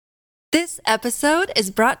This episode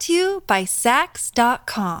is brought to you by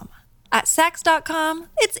Sax.com. At Sax.com,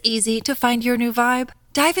 it's easy to find your new vibe.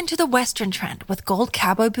 Dive into the Western trend with gold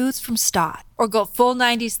cowboy boots from Stott, or go full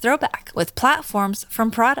 90s throwback with platforms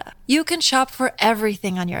from Prada. You can shop for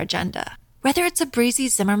everything on your agenda, whether it's a breezy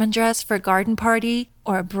Zimmermann dress for a garden party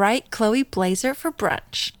or a bright Chloe blazer for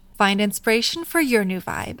brunch. Find inspiration for your new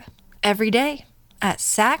vibe every day at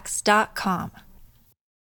Sax.com.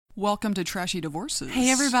 Welcome to Trashy Divorces.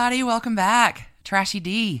 Hey, everybody. Welcome back. Trashy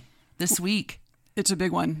D this week. It's a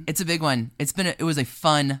big one. It's a big one. It was a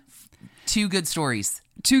fun, two good stories.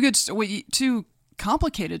 Two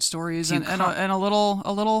complicated stories and a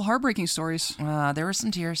little heartbreaking stories. There were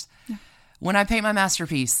some tears. Yeah. When I Paint My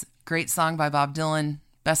Masterpiece, great song by Bob Dylan.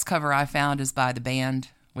 Best cover I found is by The Band,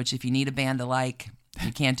 which if you need a band to like,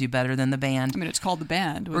 you can't do better than The Band. I mean, it's called The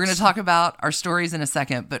Band. We're going to talk about our stories in a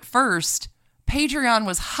second, but first, Patreon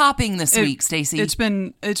was hopping this week, Stacey. It's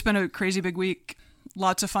been a crazy big week.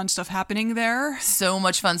 Lots of fun stuff happening there. So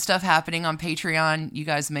much fun stuff happening on Patreon. You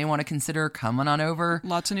guys may want to consider coming on over.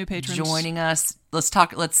 Lots of new patrons. Joining us. Let's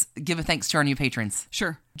give a thanks to our new patrons.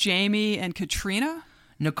 Sure. Jamie and Katrina.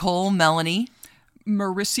 Nicole, Melanie.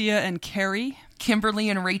 Maricia and Carrie. Kimberly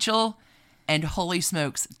and Rachel. And holy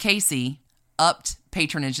smokes, Casey upped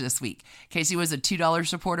patronage this week. Casey was a $2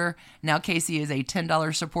 supporter. Now Casey is a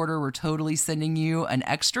 $10 supporter. We're totally sending you an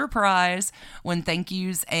extra prize when thank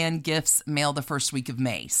yous and gifts mail the first week of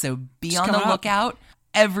May. So be on the lookout.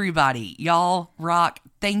 Everybody, y'all rock.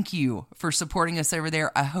 Thank you for supporting us over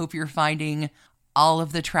there. I hope you're finding all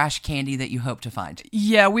of the trash candy that you hope to find.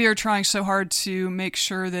 Yeah, we are trying so hard to make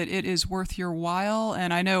sure that it is worth your while.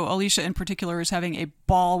 And I know Alicia in particular is having a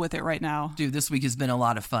ball with it right now. Dude, this week has been a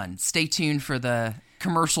lot of fun. Stay tuned for the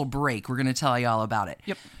commercial break. We're going to tell you all about it.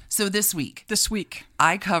 Yep. So this week,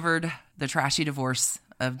 I covered the trashy divorce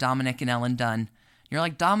of Dominick and Ellen Dunne. You're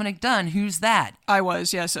like, Dominick Dunne, who's that? I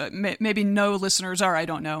was, yes. Maybe no listeners are, I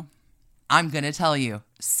don't know. I'm going to tell you,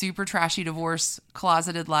 super trashy divorce,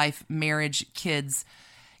 closeted life, marriage, kids,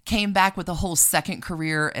 came back with a whole second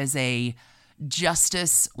career as a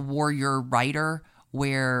justice warrior writer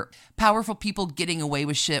where powerful people getting away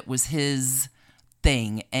with shit was his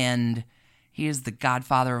thing. And he is the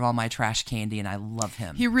godfather of all my trash candy, and I love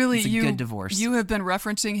him. He really is a good divorce. You have been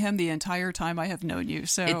referencing him the entire time I have known you.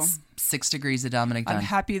 So it's 6 degrees of Dominick Dunne. I'm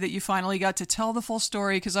happy that you finally got to tell the full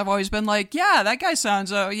story because I've always been like, yeah, that guy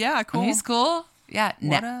sounds, cool. He's cool. Yeah.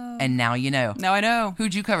 And now you know. Now I know.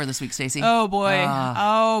 Who'd you cover this week, Stacey? Oh, boy.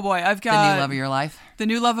 I've got the new love of your life. The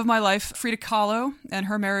new love of my life, Frida Kahlo, and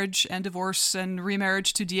her marriage and divorce and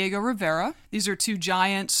remarriage to Diego Rivera. These are two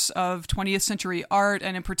giants of 20th century art,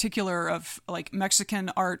 and in particular of like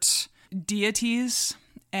Mexican art deities.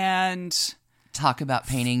 And talk about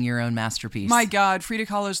painting your own masterpiece. My God, Frida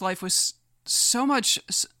Kahlo's life was so much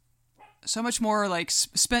more like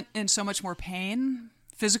spent in so much more pain.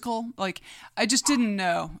 Physical, like I just didn't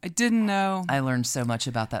know. I learned so much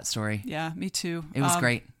about that story. Yeah, me too. It was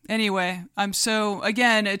great. Anyway,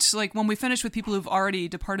 again, it's like when we finish with people who've already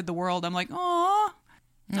departed the world, I'm like, oh,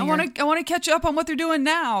 I want to catch up on what they're doing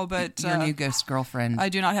now. But your new ghost girlfriend, I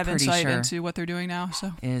do not have insight into what they're doing now.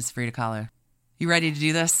 So is Frida Kahlo. You ready to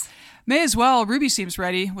do this? May as well. Ruby seems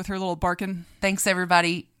ready with her little barking. Thanks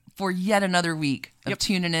everybody for yet another week of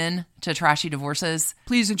tuning in to Trashy Divorces.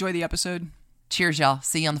 Please enjoy the episode. Cheers, y'all.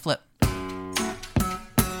 See you on the flip.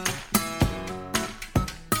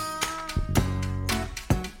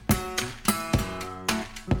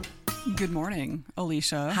 Good morning,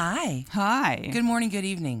 Alicia. Hi. Good morning, good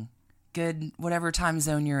evening. Good whatever time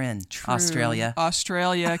zone you're in. True. Australia.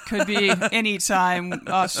 Could be any time.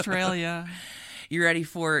 Australia. You ready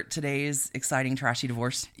for today's exciting trashy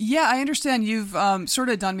divorce? Yeah, I understand you've sort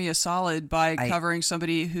of done me a solid by covering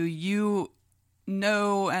somebody who you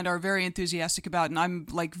know and are very enthusiastic about, and I'm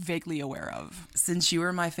like vaguely aware of. Since you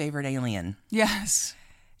were my favorite alien. Yes.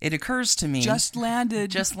 It occurs to me. Just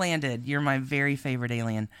landed. You're my very favorite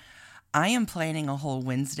alien. I am planning a whole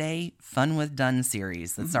Wednesday Fun with Dunne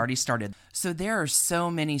series that's already started. So there are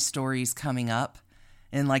so many stories coming up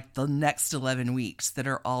in like the next 11 weeks that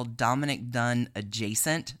are all Dominick Dunne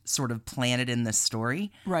adjacent, sort of planted in this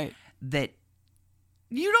story. Right. That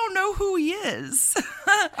you don't know who he is.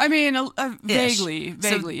 I mean, vaguely,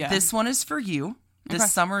 yeah. This one is for you.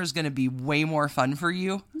 This summer is going to be way more fun for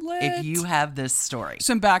you if you have this story.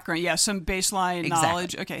 Some background, some baseline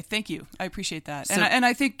knowledge. Okay, thank you. I appreciate that. So, and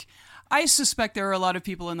I suspect there are a lot of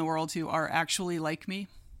people in the world who are actually like me.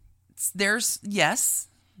 Yes,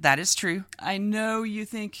 that is true. I know you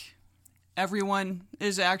think everyone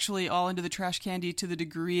is actually all into the trash candy to the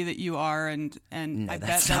degree that you are, and No, I bet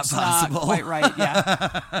that's that's not possible. not quite right.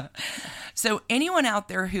 Yeah. So anyone out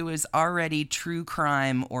there who is already true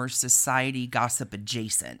crime or society gossip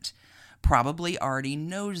adjacent probably already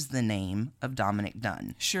knows the name of Dominick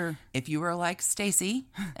Dunne. Sure. If you are like Stacy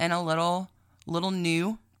and a little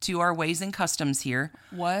new to our ways and customs here.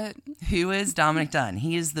 What? Who is Dominick Dunne?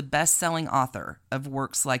 He is the best-selling author of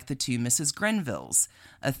works like The Two Mrs. Grenvilles,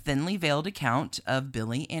 a thinly veiled account of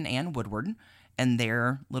Billy and Ann Woodward and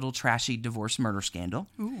their little trashy divorce murder scandal.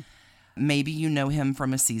 Ooh. Maybe you know him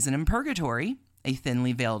from A Season in Purgatory, a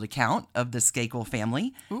thinly veiled account of the Skakel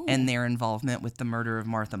family and their involvement with the murder of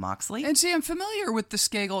Martha Moxley. And see, I'm familiar with the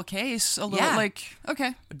Skakel case a little. Yeah.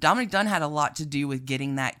 Okay. Dominick Dunne had a lot to do with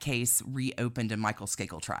getting that case reopened and Michael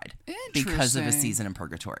Skakel tried because of A Season in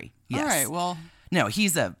Purgatory. Yes. All right, well. No,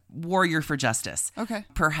 he's a warrior for justice. Okay.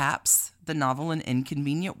 Perhaps the novel An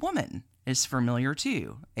Inconvenient Woman is familiar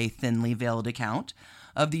too, a thinly veiled account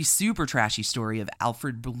of the super trashy story of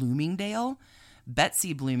Alfred Bloomingdale,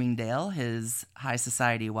 Betsy Bloomingdale, his high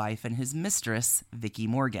society wife, and his mistress, Vicky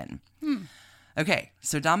Morgan. Okay,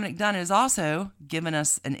 so Dominick Dunne has also given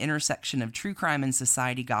us an intersection of true crime and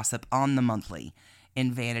society gossip on the monthly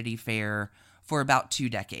in Vanity Fair for about 2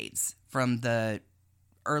 decades, from the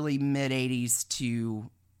early mid-'80s to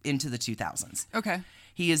into the 2000s. Okay.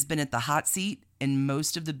 He has been at the hot seat in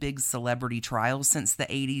most of the big celebrity trials since the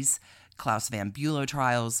 80s, Klaus Van Bülow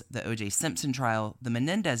trials, the O.J. Simpson trial, the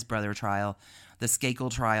Menendez brother trial, the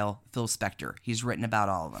Skakel trial, Phil Spector. He's written about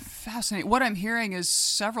all of them. Fascinating. What I'm hearing is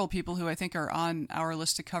several people who I think are on our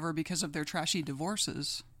list to cover because of their trashy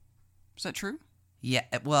divorces. Is that true? Yeah,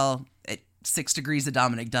 well, 6 degrees of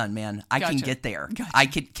Dominick Dunne, man. I can get there.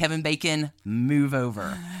 Gotcha. Kevin Bacon, move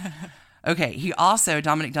over. Okay,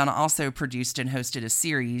 Dominick Dunne also produced and hosted a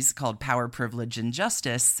series called Power, Privilege, and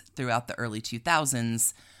Justice throughout the early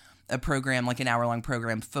 2000s, a program, like an hour-long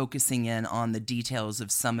program, focusing in on the details of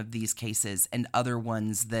some of these cases and other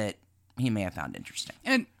ones that he may have found interesting.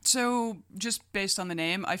 And so, just based on the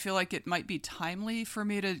name, I feel like it might be timely for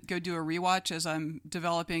me to go do a rewatch as I'm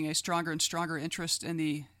developing a stronger and stronger interest in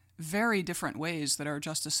the very different ways that our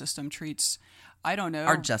justice system treats, I don't know.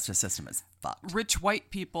 Our justice system is fucked. Rich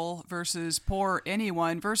white people versus poor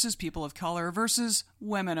anyone versus people of color versus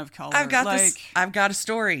women of color. I've got a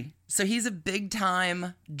story. So he's a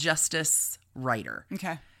big-time justice writer.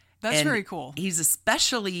 Okay. That's very cool. He's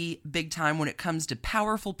especially big-time when it comes to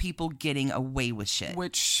powerful people getting away with shit.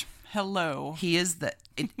 Which, hello. He is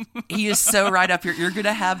so right up here. You're going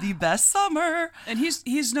to have the best summer. And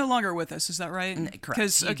he's no longer with us, is that right? Correct.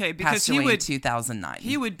 Because passed he away would in 2009.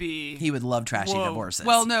 He would love trashy divorces.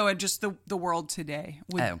 Well, no, and just the world today.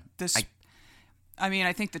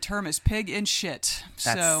 I think the term is pig in shit.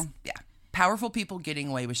 Yeah. Powerful people getting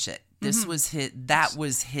away with shit. This was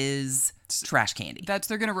his trash candy.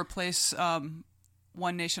 They're going to replace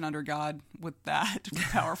One Nation Under God with that.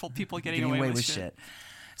 Powerful people getting away with shit.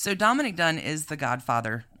 So Dominick Dunne is the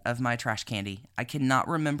godfather of my trash candy. I cannot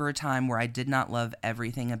remember a time where I did not love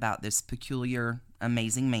everything about this peculiar,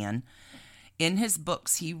 amazing man. In his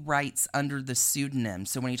books, he writes under the pseudonym.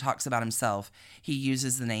 So when he talks about himself, he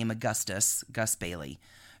uses the name Gus Bailey,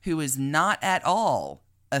 who is not at all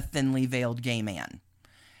a thinly veiled gay man.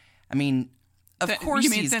 I mean, of course he's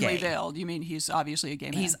gay. You mean thinly veiled? You mean he's obviously a gay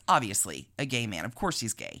man? He's obviously a gay man. Of course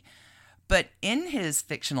he's gay. But in his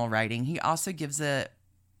fictional writing, he also gives a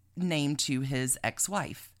name to his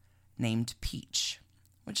ex-wife named Peach,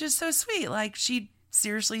 which is so sweet. Like, she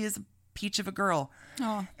seriously is a peach of a girl.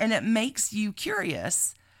 Aww. And it makes you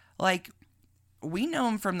curious. Like, we know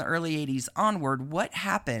him from the early 80s onward. What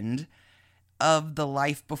happened of the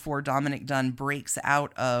life before Dominick Dunne breaks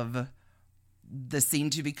out of the scene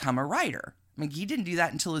to become a writer? I mean, he didn't do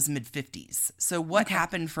that until his mid-50s. So what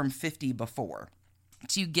happened from 50 before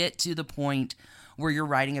to get to the point where you're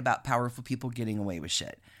writing about powerful people getting away with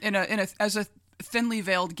shit? As a thinly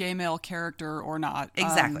veiled gay male character or not.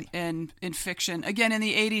 Exactly. In fiction. Again, in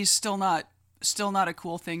the 80s, still not a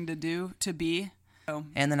cool thing to be.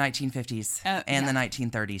 And the 1950s and the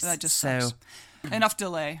 1930s. That just sucks. Enough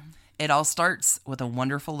delay. It all starts with a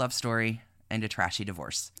wonderful love story and a trashy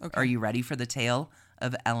divorce. Okay. Are you ready for the tale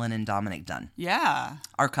of Ellen and Dominick Dunne? Yeah.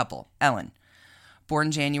 Our couple, Ellen, born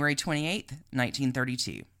January 28th,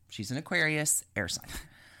 1932. She's an Aquarius, air sign.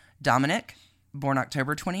 Dominick, born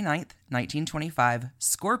October 29th, 1925,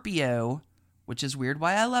 Scorpio, which is weird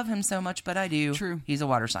why I love him so much, but I do. True. He's a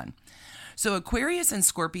water sign. So Aquarius and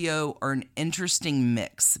Scorpio are an interesting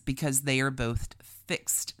mix because they are both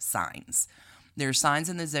fixed signs. There are signs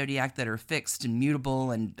in the zodiac that are fixed and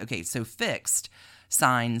mutable. So fixed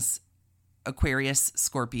signs Aquarius,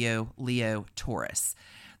 Scorpio, Leo, Taurus.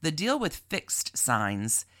 The deal with fixed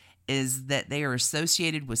signs is that they are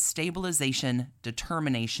associated with stabilization,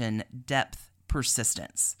 determination, depth,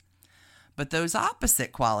 persistence. But those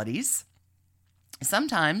opposite qualities,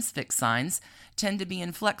 sometimes fixed signs, tend to be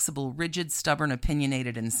inflexible, rigid, stubborn,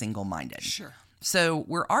 opinionated, and single-minded. Sure. So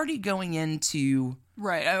we're already going into...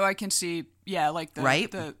 Right. Oh, I can see, like the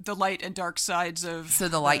light and dark sides of... So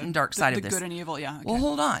the light and dark side of the this. good and evil, yeah. Okay. Well,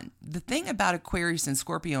 hold on. The thing about Aquarius and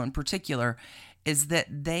Scorpio in particular is that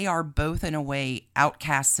they are both, in a way,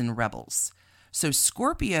 outcasts and rebels. So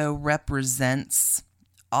Scorpio represents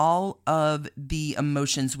all of the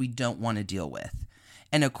emotions we don't want to deal with.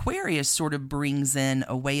 And Aquarius sort of brings in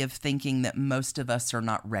a way of thinking that most of us are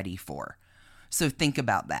not ready for. So think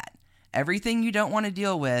about that. Everything you don't want to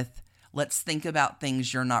deal with, let's think about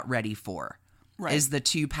things you're not ready for. Right. Is the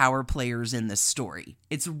two power players in this story.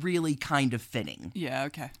 It's really kind of fitting. Yeah,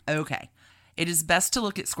 okay. Okay. It is best to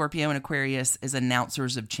look at Scorpio and Aquarius as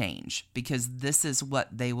announcers of change because this is what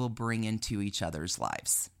they will bring into each other's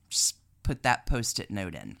lives. Just put that Post-it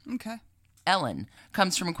note in. Okay. Ellen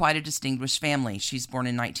comes from quite a distinguished family. She's born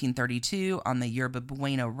in 1932 on the Yerba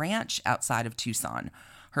Buena Ranch outside of Tucson.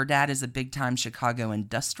 Her dad is a big-time Chicago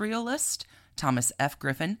industrialist, Thomas F.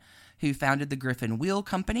 Griffin, who founded the Griffin Wheel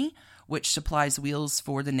Company, which supplies wheels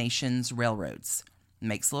for the nation's railroads.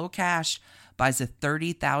 Makes a little cash, buys a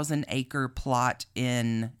 30,000-acre plot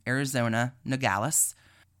in Arizona, Nogales,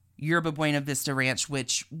 Yerba Buena Vista Ranch,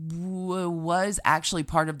 which was actually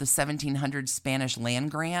part of the 1700 Spanish land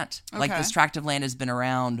grant. Okay. Like, this tract of land has been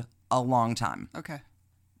around a long time. Okay.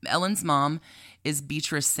 Ellen's mom is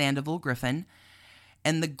Beatrice Sandoval Griffin,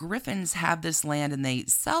 and the Griffins have this land and they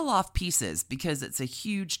sell off pieces because it's a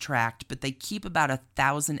huge tract, but they keep about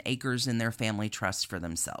 1,000 acres in their family trust for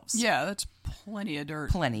themselves. Yeah, that's plenty of dirt.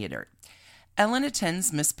 Plenty of dirt. Ellen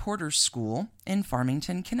attends Miss Porter's School in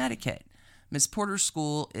Farmington, Connecticut. Miss Porter's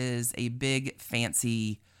School is a big,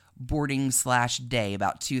 fancy boarding/day.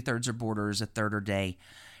 About 2/3 are boarders, 1/3 are day.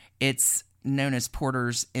 It's known as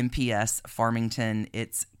Porter's MPS Farmington.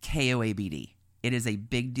 It's KOABD. It is a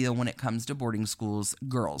big deal when it comes to boarding schools,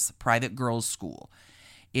 girls, private girls' school.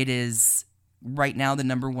 It is right now the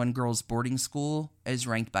 #1 girls' boarding school is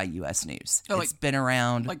ranked by U.S. News. Oh, it's been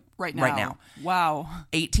around right now. Wow.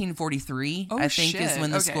 1843, I think, shit. is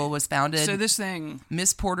when the school was founded. So this thing...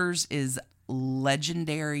 Miss Porter's is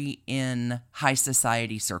legendary in high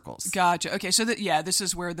society circles. Gotcha. Okay, so this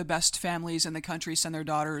is where the best families in the country send their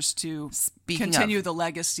daughters to continue the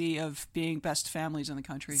legacy of being best families in the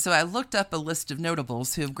country. So I looked up a list of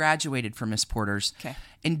notables who have graduated from Miss Porter's. Okay.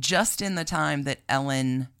 And just in the time that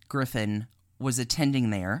Ellen Griffin was attending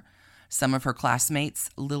there, some of her classmates,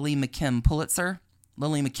 Lily McKim Pulitzer.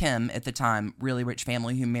 Lily McKim, at the time, really rich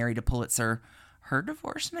family who married a Pulitzer. Her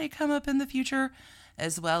divorce may come up in the future,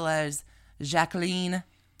 as well as Jacqueline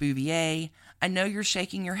Bouvier. I know you're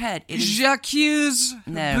shaking your head. Jacques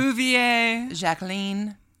Bouvier.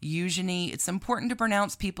 Jacqueline, Eugenie. It's important to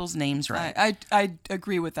pronounce people's names right. I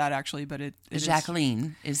agree with that, actually, but it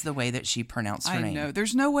Jacqueline is the way that she pronounced her name. I know.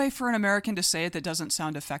 There's no way for an American to say it that doesn't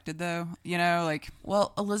sound affected, though. You know, like...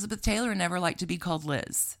 Well, Elizabeth Taylor never liked to be called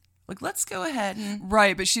Liz. Like, let's go ahead and...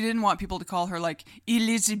 Right, but she didn't want people to call her, like,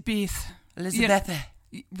 Elizabeth. Elizabeth.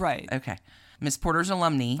 Right. Okay. Miss Porter's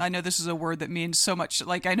alumni. I know this is a word that means so much.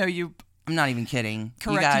 Like, I know you... I'm not even kidding.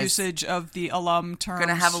 Correct usage of the alum terms. We're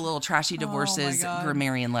going to have a little trashy divorces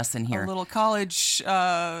grammarian lesson here. A little college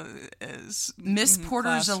Miss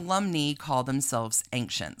Porter's class. alumni call themselves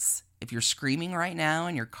ancients. If you're screaming right now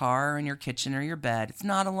in your car, in your kitchen, or your bed, it's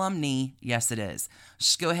not alumni. Yes, it is.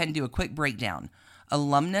 Just go ahead and do a quick breakdown.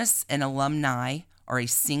 Alumnus and alumni are a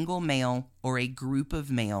single male or a group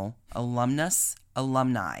of male. Alumnus,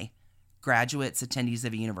 alumni, graduates, attendees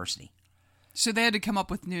of a university. So they had to come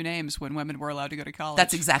up with new names when women were allowed to go to college.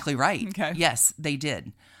 That's exactly right. Okay. Yes, they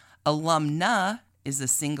did. Alumna is a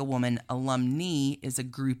single woman. Alumni is a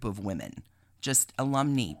group of women. Just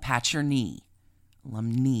alumni. Pat your knee.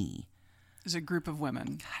 Alumni is a group of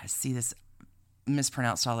women. God, I see this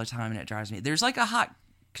mispronounced all the time and it drives me. There's like a hot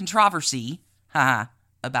controversy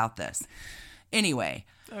about this. Anyway.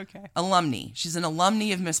 Okay. Alumni. She's an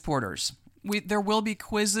alumni of Miss Porter's. There will be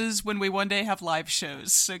quizzes when we one day have live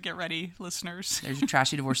shows, so get ready, listeners. There's your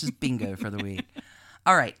trashy divorces bingo for the week.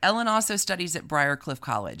 All right. Ellen also studies at Briarcliff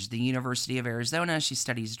College, the University of Arizona. She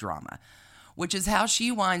studies drama, which is how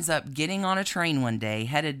she winds up getting on a train one day,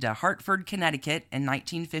 headed to Hartford, Connecticut in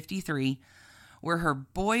 1953, where her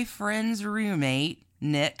boyfriend's roommate,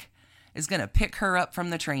 Nick, is going to pick her up from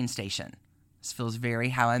the train station. This feels very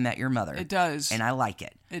How I Met Your Mother. It does. And I like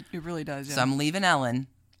it. It really does, yeah. So I'm leaving Ellen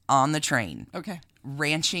on the train. Okay.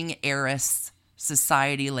 ranching heiress,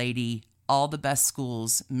 society lady, all the best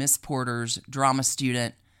schools, Miss Porter's, drama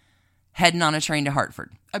student, heading on a train to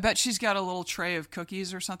Hartford. I bet she's got a little tray of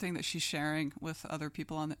cookies or something that she's sharing with other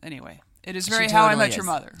people on the... Anyway, it is very How I Met Your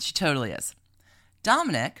Mother. She totally is.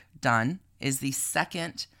 Dominick Dunne is the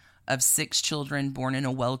second of 6 children born in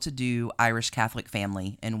a well-to-do Irish Catholic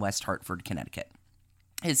family in West Hartford, Connecticut.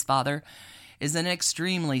 His father is an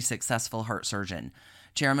extremely successful heart surgeon,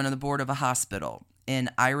 chairman of the board of a hospital. In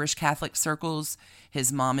Irish Catholic circles,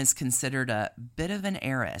 his mom is considered a bit of an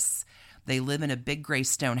heiress. They live in a big gray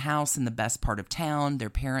stone house in the best part of town.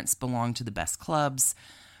 Their parents belong to the best clubs,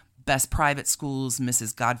 best private schools,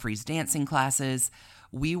 Mrs. Godfrey's dancing classes.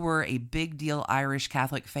 We were a big deal Irish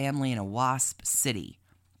Catholic family in a WASP city,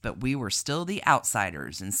 but we were still the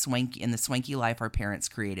outsiders in the swanky life our parents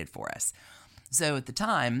created for us. So at the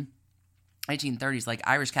time, 1930s, like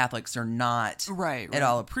Irish Catholics are not at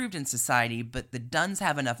all approved in society, but the Dunnes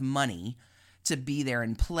have enough money to be there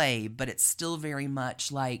and play, but it's still very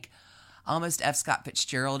much like almost F. Scott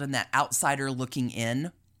Fitzgerald and that outsider looking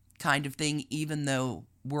in kind of thing, even though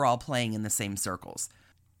we're all playing in the same circles.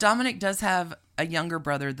 Dominick does have a younger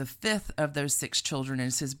brother. The 5th of those 6 children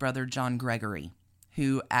is his brother, John Gregory,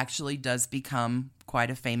 who actually does become quite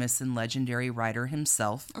a famous and legendary writer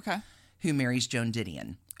himself, who marries Joan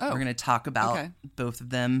Didion. We're going to talk about both of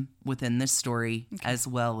them within this story, as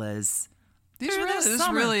well as... These are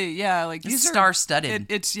star-studded.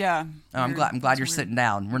 It's yeah. Oh, I'm glad you're sitting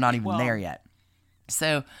down. We're not even there yet.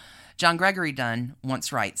 So, John Gregory Dunne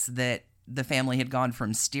once writes that the family had gone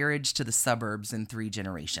from steerage to the suburbs in 3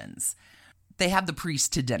 generations. They have the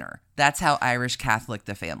priest to dinner. That's how Irish Catholic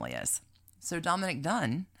the family is. So Dominick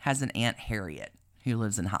Dunne has an Aunt Harriet who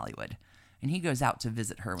lives in Hollywood, and he goes out to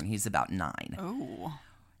visit her when he's about 9. Oh.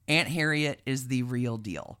 Aunt Harriet is the real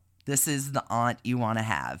deal. This is the aunt you want to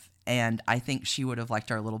have. And I think she would have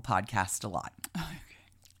liked our little podcast a lot. Oh, okay.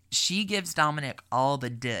 She gives Dominick all the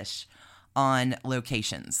dish on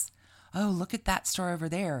locations. Oh, look at that store over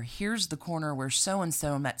there. Here's the corner where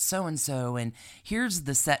so-and-so met so-and-so. And here's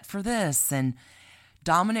the set for this. And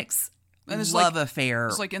Dominick's love affair.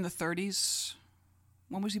 It's like in the 30s.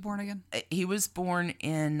 When was he born again? He was born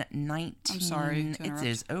in I'm sorry to interrupt. It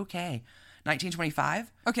is okay.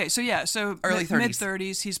 1925? Okay, so early 30s.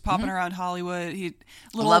 Mid-30s, he's popping around Hollywood.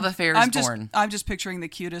 Love affair is born. I'm just picturing the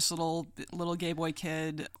cutest little gay boy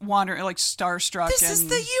kid wandering, like starstruck. This is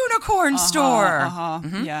the unicorn store.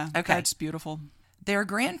 Yeah, okay. That's beautiful. Their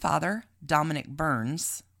grandfather, Dominick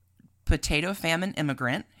Burns, potato famine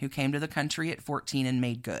immigrant who came to the country at 14 and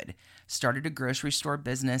made good, started a grocery store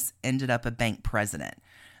business, ended up a bank president.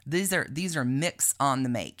 These are mix on the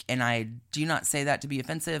make, and I do not say that to be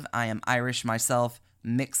offensive. I am Irish myself.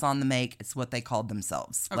 Mix on the make. It's what they called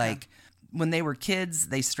themselves. Okay. Like when they were kids,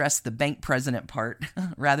 they stressed the bank president part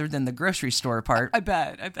rather than the grocery store part. I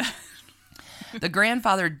bet. The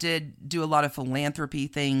grandfather did do a lot of philanthropy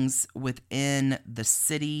things within the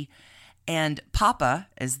city, and Papa,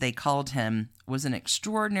 as they called him, was an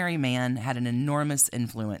extraordinary man, had an enormous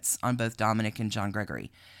influence on both Dominick and John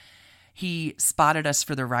Gregory. He spotted us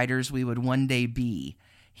for the writers we would one day be.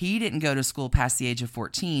 He didn't go to school past the age of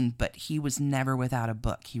 14, but he was never without a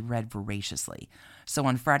book. He read voraciously. So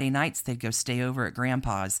on Friday nights, they'd go stay over at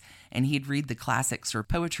Grandpa's, and he'd read the classics or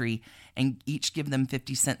poetry and each give them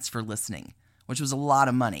 50 cents for listening, which was a lot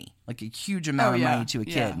of money, like a huge amount of money to a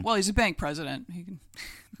kid. Well, he's a bank president. He can...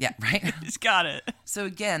 Yeah, right? He's got it. So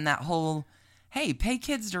again, that whole, hey, pay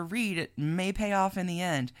kids to read, it may pay off in the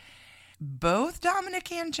end. Both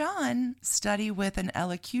Dominick and John study with an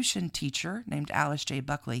elocution teacher named Alice J.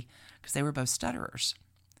 Buckley because they were both stutterers.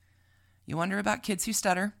 You wonder about kids who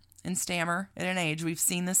stutter and stammer at an age. We've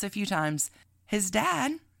seen this a few times. His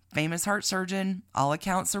dad, famous heart surgeon, all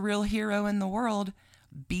accounts a real hero in the world,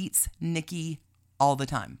 beats Nicky all the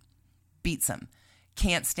time. Beats him.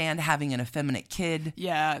 Can't stand having an effeminate kid.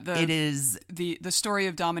 Yeah. It is... The story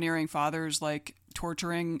of domineering fathers, like...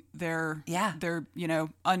 torturing their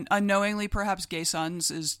unknowingly perhaps gay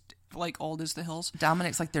sons is like old as the hills.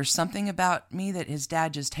 Dominick's like, there's something about me that his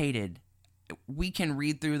dad just hated. We can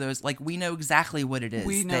read through those. Like, we know exactly what it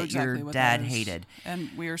is that your dad hated. And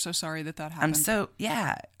we are so sorry that happened.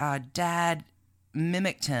 Dad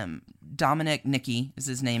mimicked him. Dominick, Nicky is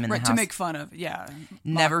his name in the house. To make fun of,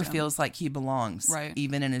 never feels like he belongs,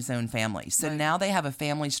 even in his own family. So now they have a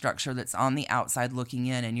family structure that's on the outside looking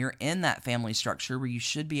in, and you're in that family structure where you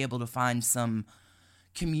should be able to find some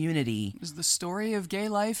community. It's the story of gay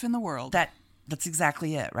life in the world. That's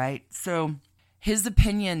exactly it, right? So his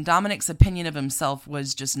opinion, Dominick's opinion of himself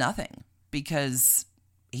was just nothing because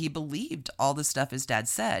he believed all the stuff his dad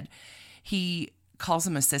said. He calls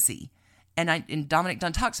him a sissy. And Dominick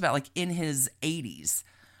Dunne talks about, like, in his 80s,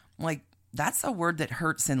 like, that's a word that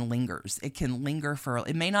hurts and lingers. It can linger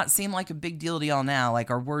it may not seem like a big deal to y'all now, like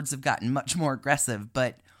our words have gotten much more aggressive,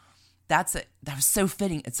 but that was so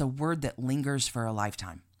fitting. It's a word that lingers for a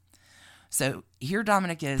lifetime. So here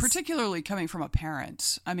Dominick is. Particularly coming from a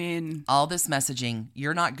parent. I mean, all this messaging,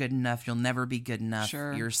 you're not good enough, you'll never be good enough,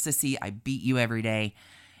 sure. You're a sissy, I beat you every day.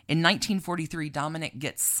 In 1943, Dominick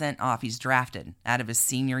gets sent off. He's drafted out of his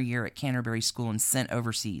senior year at Canterbury School and sent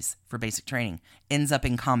overseas for basic training. Ends up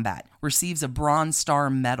in combat. Receives a Bronze Star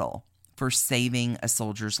Medal for saving a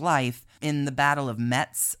soldier's life in the Battle of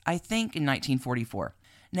Metz, I think, in 1944.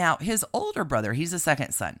 Now, his older brother, he's the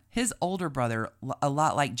second son. His older brother, a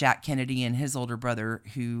lot like Jack Kennedy and his older brother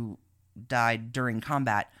who died during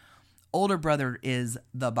combat, older brother is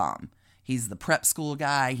the bomb. He's the prep school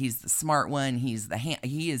guy. He's the smart one. He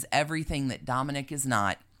is everything that Dominick is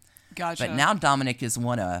not. Gotcha. But now Dominick is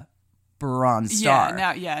won a Bronze Star.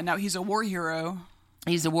 Now he's a war hero.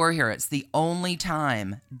 He's a war hero. It's the only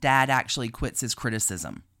time Dad actually quits his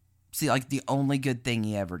criticism. See, like, the only good thing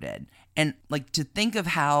he ever did. And, like, to think of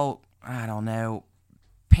how, I don't know,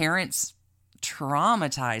 parents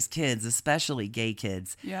traumatize kids, especially gay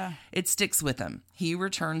kids. Yeah. It sticks with him. He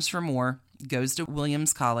returns from war, goes to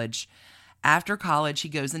Williams College. After college, he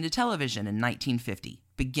goes into television in 1950,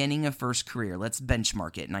 beginning of first career. Let's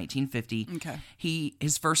benchmark it, 1950. Okay.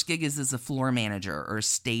 His first gig is as a floor manager or a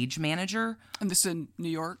stage manager. And this is in New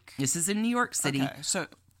York? This is in New York City. Okay, so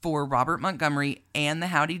for Robert Montgomery and the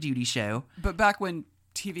Howdy Doody Show. But back when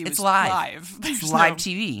TV was it's live. It's live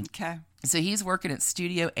TV. Okay. So he's working at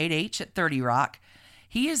Studio 8H at 30 Rock.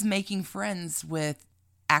 He is making friends with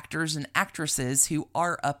actors and actresses who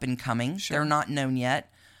are up and coming. Sure. They're not known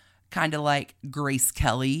yet. Kind of like Grace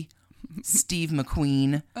Kelly, Steve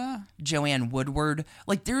McQueen, Joanne Woodward.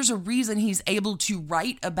 Like, there's a reason he's able to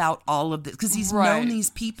write about all of this, because he's known these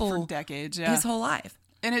people for decades, his whole life.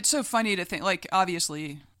 And it's so funny to think, like,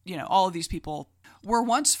 obviously, all of these people were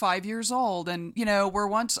once 5 years old and, were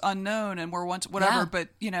once unknown and were once whatever. Yeah.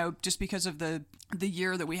 But, just because of the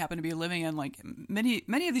year that we happen to be living in, like,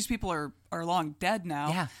 many of these people are long dead now.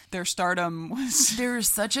 Yeah. Their stardom was... There's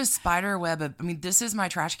such a spider web of... I mean, this is my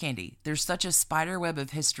trash candy. There's such a spider web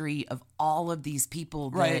of history of all of these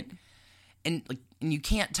people that... Right. And you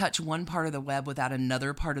can't touch one part of the web without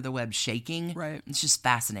another part of the web shaking. Right. It's just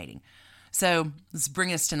fascinating. So let's bring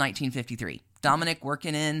us to 1953. Dominick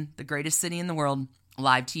working in the greatest city in the world,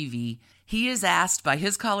 live TV. He is asked by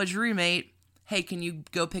his college roommate, hey, can you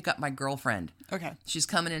go pick up my girlfriend? Okay. She's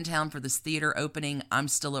coming in town for this theater opening. I'm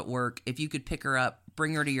still at work. If you could pick her up,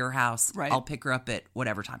 bring her to your house. Right. I'll pick her up at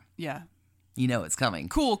whatever time. Yeah. You know it's coming.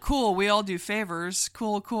 Cool. We all do favors.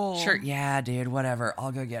 Cool. Sure. Yeah, dude, whatever.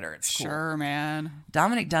 I'll go get her. It's cool. Sure, man.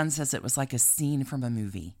 Dominick Dunne says it was like a scene from a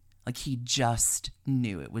movie. Like, he just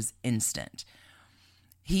knew. It was instant.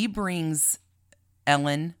 He brings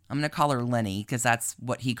Ellen, I'm going to call her Lenny because that's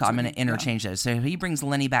what he called. I'm going to interchange those. So he brings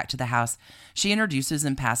Lenny back to the house. She introduces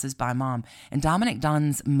and passes by Mom. And Dominick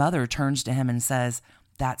Dunne's mother turns to him and says,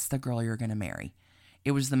 that's the girl you're going to marry.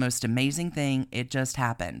 It was the most amazing thing. It just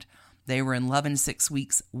happened. They were in love in 6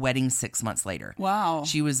 weeks, wedding 6 months later. Wow.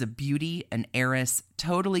 She was a beauty, an heiress,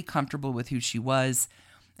 totally comfortable with who she was.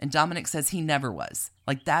 And Dominick says he never was.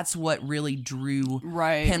 Like, that's what really drew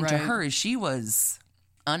him to her, is she was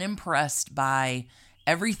unimpressed by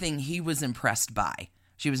everything he was impressed by.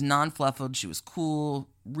 She was non-fluffled. She was cool,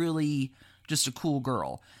 really just a cool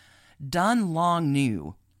girl. Dunne long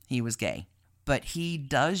knew he was gay, but he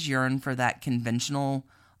does yearn for that conventional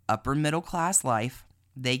upper middle class life.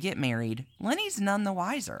 They get married. Lenny's none the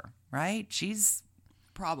wiser, right? She's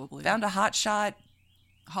probably found a hotshot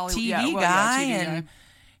Hollywood TV guy, TV and guy.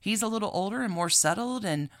 He's a little older and more settled,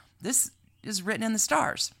 and this is written in the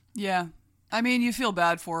stars. Yeah. I mean, you feel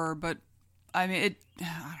bad for her, but I mean,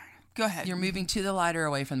 go ahead. You're moving to the lighter,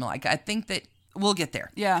 away from the light. I think that we'll get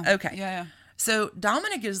there. Yeah. Okay. Yeah. So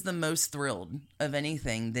Dominick is the most thrilled of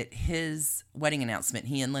anything that his wedding announcement,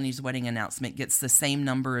 he and Lenny's wedding announcement, gets the same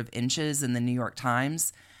number of inches in the New York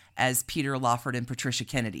Times as Peter Lawford and Patricia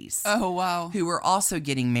Kennedy's. Oh, wow. Who were also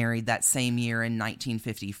getting married that same year in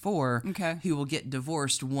 1954. Okay. Who will get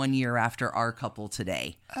divorced 1 year after our couple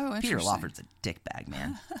today. Oh, interesting. Peter Lawford's a dickbag,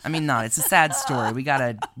 man. I mean, not. It's a sad story. We're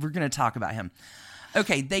going to talk about him.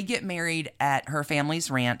 Okay, they get married at her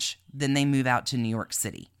family's ranch. Then they move out to New York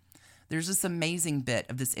City. There's this amazing bit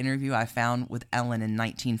of this interview I found with Ellen in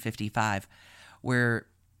 1955 where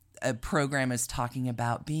a program is talking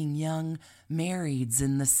about being young marrieds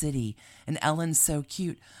in the city. And Ellen's so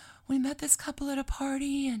cute. We met this couple at a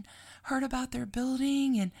party and heard about their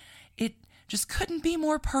building, and it just couldn't be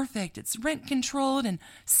more perfect. It's rent controlled and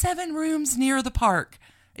 7 rooms near the park.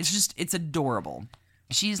 It's adorable.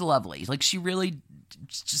 She's lovely. Like, she really,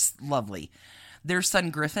 just lovely. Their son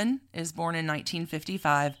Griffin is born in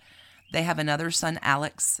 1955. They have another son,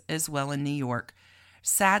 Alex, as well in New York.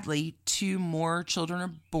 Sadly, 2 more children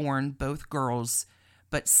are born, both girls,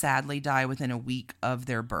 but sadly die within a week of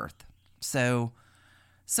their birth. So,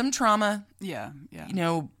 some trauma. Yeah. You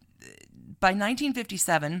know, by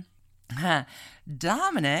 1957,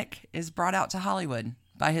 Dominick is brought out to Hollywood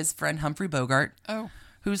by his friend Humphrey Bogart. Oh.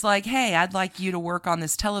 Who's like, hey, I'd like you to work on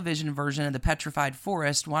this television version of The Petrified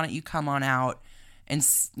Forest. Why don't you come on out and,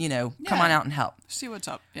 come on out and help? See what's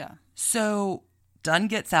up. Yeah. So Dunne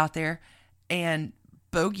gets out there and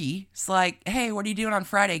Bogey's like, hey, what are you doing on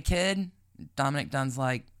Friday, kid? Dominick Dunne's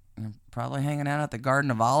like, probably hanging out at the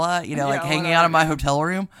Garden of Allah, hanging out in my hotel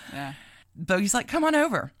room. Yeah. Bogey's like, come on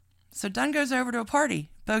over. So Dunne goes over to a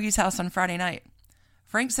party, Bogey's house on Friday night.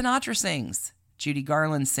 Frank Sinatra sings. Judy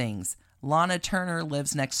Garland sings. Lana Turner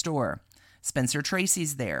lives next door. Spencer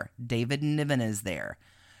Tracy's there. David Niven is there.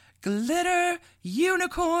 Glitter,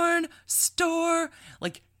 unicorn, store.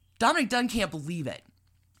 Like, Dominick Dunne can't believe it.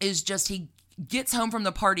 It's just, he gets home from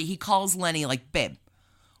the party. He calls Lenny like, babe,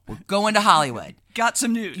 we're going to Hollywood. Got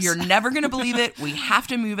some news. You're never going to believe it. We have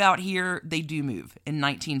to move out here. They do move in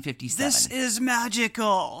 1957. This is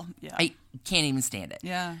magical. Yeah. I can't even stand it.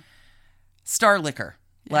 Yeah. Star liquor.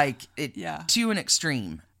 Yeah. Like, it Yeah. to an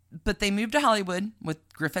extreme. But they moved to Hollywood with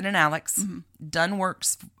Griffin and Alex. Mm-hmm. Dunne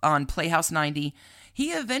works on Playhouse 90.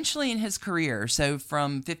 He eventually in his career, so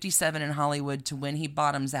from 57 in Hollywood to when he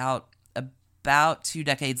bottoms out about 2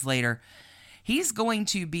 decades later, he's going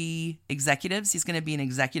to be executives. He's going to be an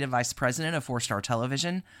executive vice president of 4-Star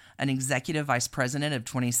Television, an executive vice president of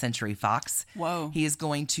 20th Century Fox. Whoa. He is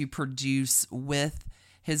going to produce with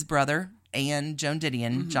his brother and Joan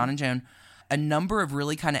Didion, John and Joan, a number of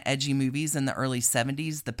really kind of edgy movies in the early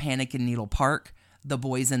 70s, The Panic in Needle Park, The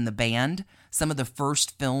Boys in the Band, some of the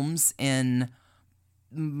first films in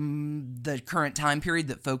the current time period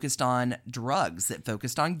that focused on drugs, that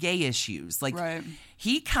focused on gay issues. Like, Right.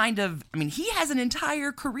 he has an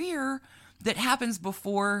entire career that happens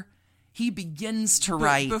before he begins to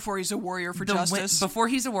write. Before he's a warrior for justice. Before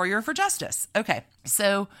he's a warrior for justice. Okay.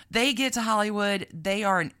 So they get to Hollywood. They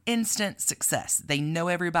are an instant success. They know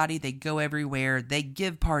everybody. They go everywhere. They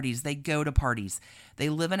give parties. They go to parties. They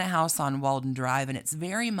live in a house on Walden Drive, and it's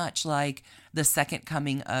very much like the second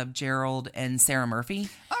coming of Gerald and Sarah Murphy.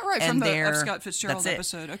 Oh, right. And From the F. their- Scott Fitzgerald that's it.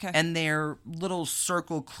 episode. Okay. And their little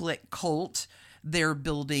circle clique cult they're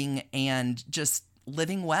building and just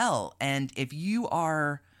living well. And if you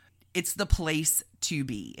are... It's the place to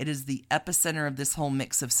be. It is the epicenter of this whole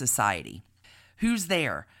mix of society. Who's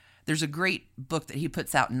there? There's a great book that he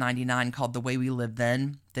puts out in 99 called The Way We Lived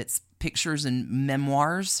Then that's pictures and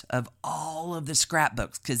memoirs of all of the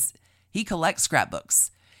scrapbooks because he collects scrapbooks.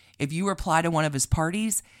 If you reply to one of his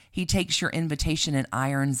parties, he takes your invitation and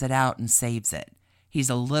irons it out and saves it. He's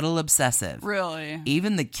a little obsessive. Really?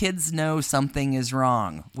 Even the kids know something is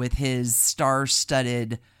wrong with his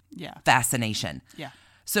star-studded fascination. Yeah.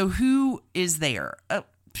 So who is there?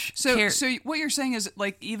 So what you're saying is,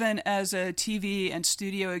 like, even as a TV and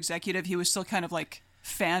studio executive, he was still kind of like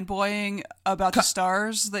fanboying about the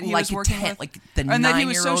stars that he was working with, like the and that he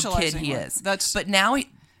was 9-year-old kid socializing he with. is. But now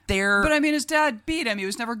they're. But I mean, his dad beat him. He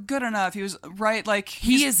was never good enough. He was right, like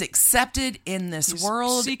he is accepted in this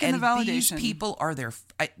world, seeking and the validation. these people are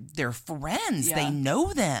their friends. Yeah. They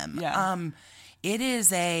know them. Yeah. It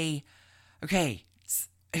is okay.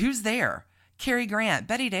 Who's there? Cary Grant,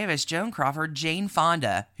 Bette Davis, Joan Crawford, Jane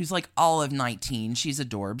Fonda, who's like all of 19. She's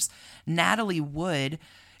adorbs. Natalie Wood,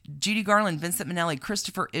 Judy Garland, Vincent Minnelli,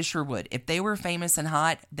 Christopher Isherwood. If they were famous and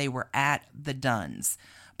hot, they were at the Dunnes.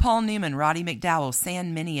 Paul Newman, Roddy McDowell,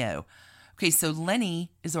 San Mineo. Okay, so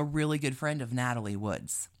Lenny is a really good friend of Natalie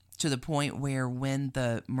Wood's to the point where when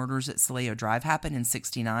the murders at Saleo Drive happened in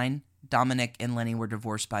 1969, Dominick and Lenny were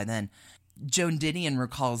divorced by then. Joan Didion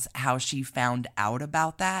recalls how she found out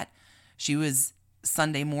about that. She was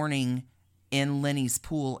Sunday morning in Lenny's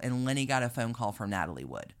pool, and Lenny got a phone call from Natalie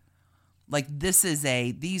Wood. Like,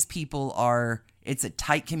 these people are, it's a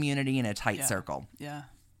tight community and a tight circle. Yeah.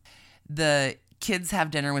 The kids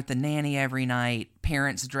have dinner with the nanny every night.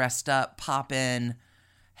 Parents dressed up, pop in.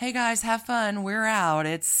 Hey guys, have fun. We're out.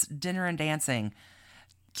 It's dinner and dancing.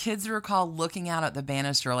 Kids recall looking out at the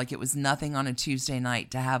banister like it was nothing on a Tuesday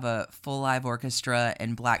night to have a full live orchestra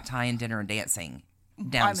and black tie and dinner and dancing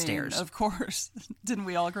downstairs. I mean, of course. Didn't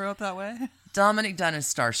we all grow up that way? Dominick Dunne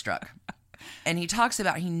is starstruck. And he talks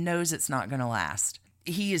about he knows it's not going to last.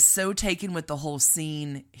 he is so taken with the whole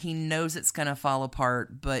scene. He knows it's going to fall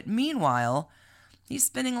apart. But meanwhile, he's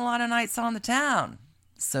spending a lot of nights on the town,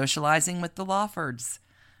 socializing with the Lawfords.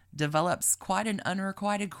 Develops quite an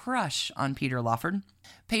unrequited crush on Peter Lawford.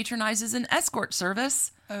 Patronizes an escort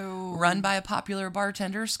service run by a popular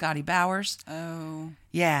bartender, Scotty Bowers. Oh.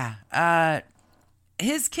 Yeah.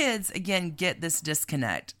 His kids, again, get this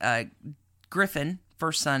disconnect. Griffin,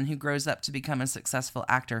 first son, who grows up to become a successful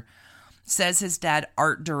actor, says his dad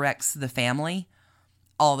art directs the family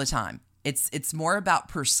all the time. It's more about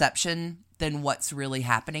perception than what's really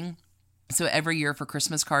happening. So every year for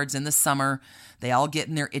Christmas cards in the summer, they all get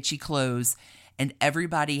in their itchy clothes, and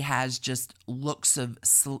everybody has just looks of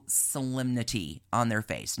solemnity on their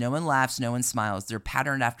face. No one laughs, no one smiles. They're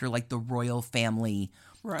patterned after like the royal family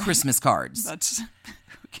Christmas cards. That's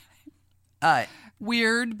okay.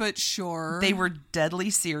 Weird, but sure. They were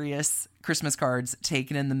deadly serious Christmas cards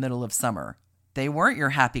taken in the middle of summer. They weren't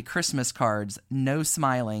your happy Christmas cards, no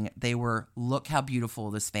smiling. They were, look how beautiful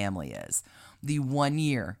this family is. The one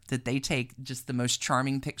year that they take just the most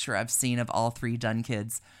charming picture I've seen of all three Dunne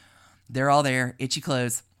kids. They're all there, itchy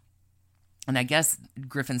clothes. And I guess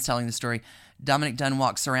Griffin's telling the story. Dominick Dunne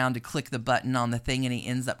walks around to click the button on the thing and he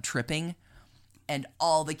ends up tripping. And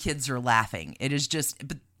all the kids are laughing. It is just,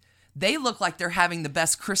 but they look like they're having the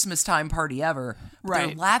best Christmas time party ever. Right.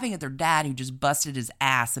 They're laughing at their dad who just busted his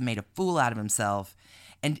ass and made a fool out of himself.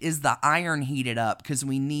 And is the iron heated up because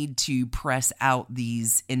we need to press out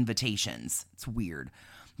these invitations? It's weird.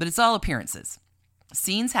 But it's all appearances.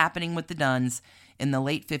 Scenes happening with the Dunnes in the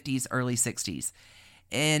late 50s, early 60s.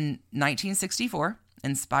 In 1964,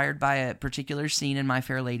 inspired by a particular scene in My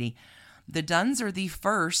Fair Lady, the Dunnes are the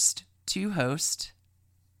first to host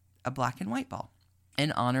a black and white ball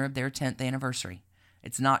in honor of their 10th anniversary.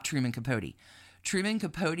 It's not Truman Capote. Truman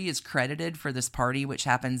Capote is credited for this party, which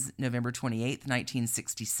happens November 28th,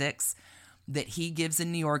 1966, that he gives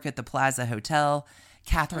in New York at the Plaza Hotel.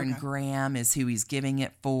 Katharine Graham is who he's giving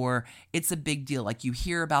it for. It's a big deal. Like, you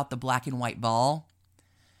hear about the black and white ball.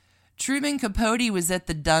 Truman Capote was at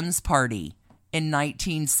the Dunnes party in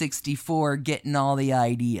 1964 getting all the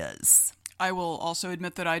ideas. I will also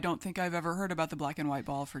admit that I don't think I've ever heard about the black and white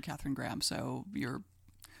ball for Katharine Graham, so you're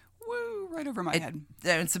right over my head.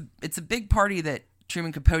 It's a big party that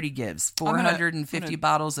Truman Capote gives. 450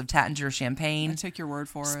 bottles of Tattinger champagne. I take your word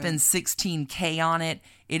for it. Spends $16,000 on it.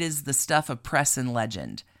 It is the stuff of press and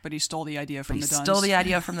legend. But he stole the idea from the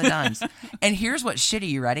Dunnes. Dunnes. And here's what's shitty.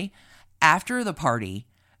 You ready? After the party,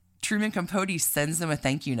 Truman Capote sends them a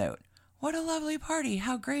thank you note. What a lovely party.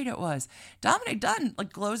 How great it was. Dominick Dunne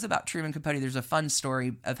glows about Truman Capote. There's a fun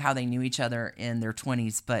story of how they knew each other in their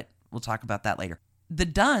 20s, but we'll talk about that later. The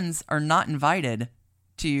Dunnes are not invited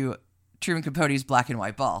to Truman Capote's black and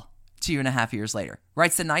white ball 2.5 years later.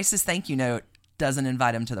 Writes the nicest thank you note, doesn't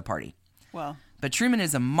invite him to the party. Well, but Truman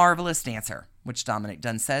is a marvelous dancer, which Dominick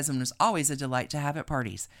Dunne says, and was always a delight to have at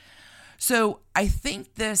parties. So I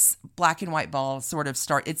think this black and white ball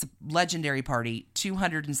it's a legendary party,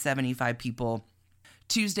 275 people.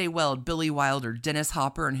 Tuesday Weld, Billy Wilder, Dennis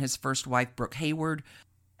Hopper, and his first wife, Brooke Hayward.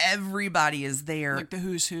 Everybody is there. Like the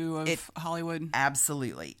who's who of Hollywood.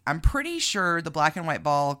 Absolutely. I'm pretty sure the black and white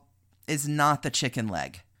ball is not the chicken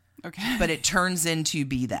leg. Okay. But it turns into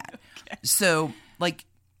be that. Okay. So,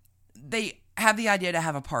 they have the idea to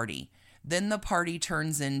have a party. Then the party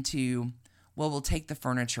turns into, well, we'll take the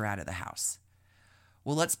furniture out of the house.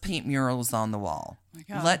 Well, let's paint murals on the wall. Oh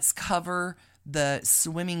my God. Let's cover the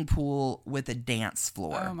swimming pool with a dance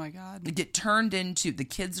floor. Oh my God. It turned into, the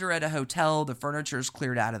kids are at a hotel, the furniture's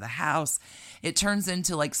cleared out of the house. It turns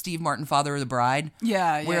into like Steve Martin, Father of the Bride.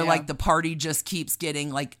 Yeah. Where the party just keeps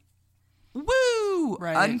getting woo!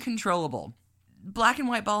 Right. Uncontrollable. Black and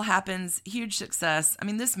white ball happens, huge success. I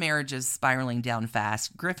mean, this marriage is spiraling down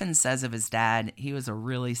fast. Griffin says of his dad, he was a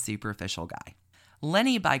really superficial guy.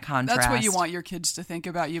 Lenny, by contrast... That's what you want your kids to think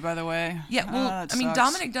about you, by the way. Yeah, well,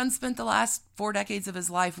 Dominick Dunne spent the last 4 decades of his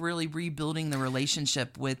life really rebuilding the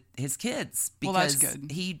relationship with his kids. Because that's good.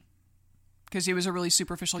 Because he was a really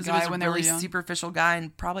superficial guy when they were young. He was a really superficial guy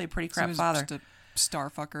and probably a pretty crap father. Just a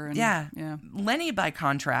star fucker. And, yeah. Lenny, by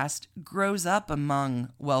contrast, grows up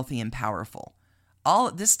among wealthy and powerful.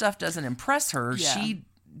 All this stuff doesn't impress her. Yeah. She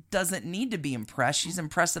doesn't need to be impressed. She's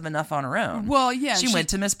impressive enough on her own. Well, yeah. She went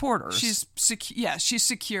to Miss Porter's. She's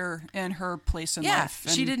secure in her place in life.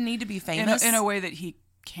 And she didn't need to be famous. In a way that he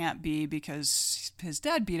can't be because his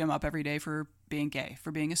dad beat him up every day for being gay,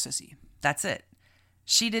 for being a sissy. That's it.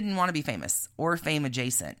 She didn't want to be famous or fame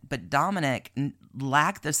adjacent, but Dominick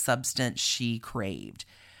lacked the substance she craved.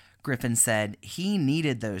 Griffin said he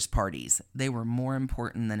needed those parties. They were more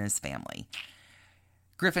important than his family.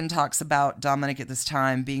 Griffin talks about Dominick at this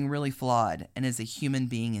time being really flawed and as a human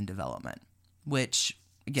being in development, which,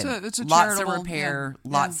 again, it's a lots of charitable- repair,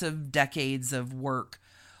 lots of decades of work,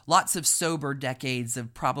 lots of sober decades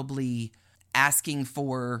of probably asking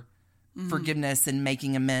for forgiveness and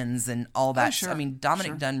making amends and all that. sure, I mean,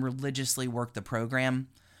 Dominick Dunne religiously worked the program.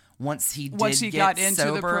 Once he got into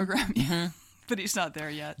sober, the program, but he's not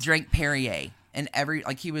there yet. drank Perrier, and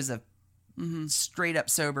he was a straight up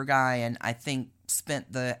sober guy, and I think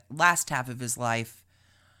spent the last half of his life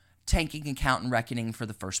tanking Account and Reckoning for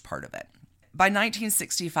the first part of it. By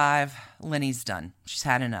 1965, Lenny's done. She's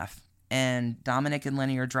had enough. And Dominick and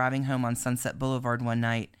Lenny are driving home on Sunset Boulevard one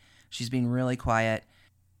night. She's being really quiet.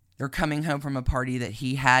 They're coming home from a party that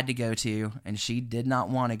he had to go to, and she did not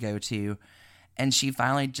want to go to. And she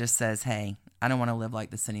finally just says, hey, I don't want to live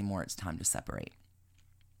like this anymore. It's time to separate.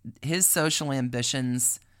 His social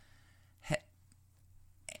ambitions,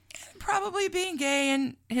 probably being gay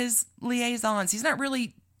and his liaisons, he's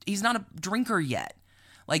not a drinker yet.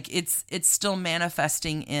 Like, it's still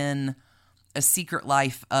manifesting in a secret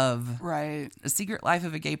life of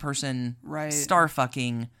a gay person, star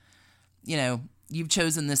fucking. You know, you've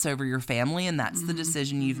chosen this over your family, and that's the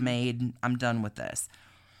decision you've made. I'm done with this.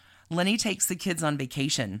 Lenny takes the kids on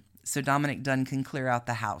vacation so Dominick Dunne can clear out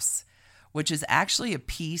the house, which is actually a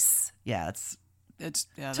piece. Yeah, it's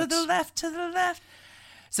to the left.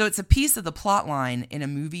 So it's a piece of the plot line in a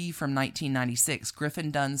movie from 1996,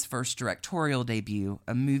 Griffin Dunne's first directorial debut,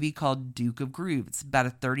 a movie called Duke of Groove. It's about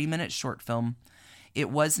a 30-minute short film. It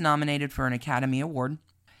was nominated for an Academy Award.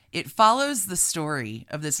 It follows the story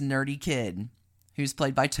of this nerdy kid who's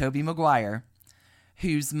played by Tobey Maguire,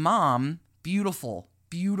 whose mom, beautiful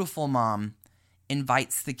mom,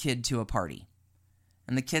 invites the kid to a party.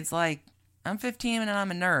 And the kid's like, I'm 15 and I'm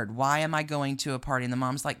a nerd. Why am I going to a party? And the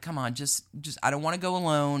mom's like, come on, just I don't want to go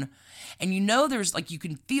alone. And you know, there's like, you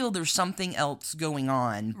can feel there's something else going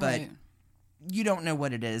on, but you don't know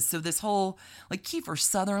what it is. So this whole, like, Kiefer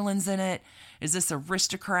Sutherland's in it, is this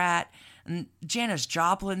aristocrat, and Janis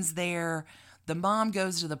Joplin's there. The mom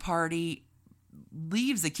goes to the party,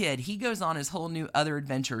 leaves the kid. He goes on his whole new other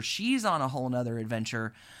adventure. She's on a whole nother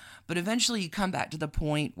adventure. But eventually you come back to the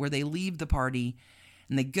point where they leave the party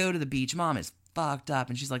and they go to the beach. Mom is fucked up.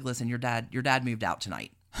 And she's like, listen, your dad moved out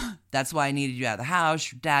tonight. That's why I needed you out of the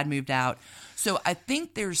house. Your dad moved out. So I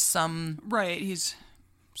think there's some... Right. He's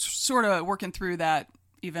sort of working through that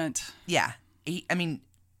event. Yeah.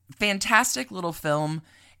 Fantastic little film.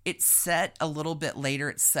 It's set a little bit later.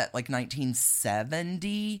 It's set like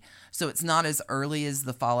 1970. So it's not as early as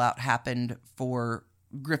the fallout happened for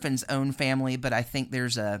Griffin's own family. But I think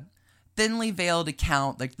there's a thinly veiled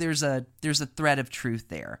account. Like there's a thread of truth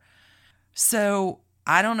there. So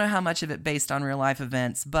I don't know how much of it based on real life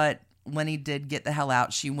events, but Lenny did get the hell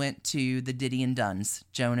out. She went to the Diddy and Dunnes,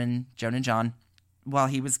 Joan and John, while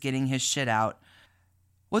he was getting his shit out.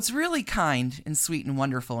 What's really kind and sweet and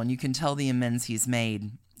wonderful, and you can tell the amends he's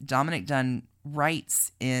made, Dominick Dunne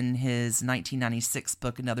writes in his 1996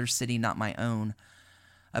 book, Another City Not My Own,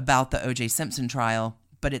 about the O.J. Simpson trial,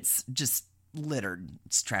 but it's just littered.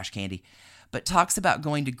 It's trash candy. But talks about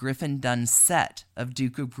going to Griffin Dunne's set of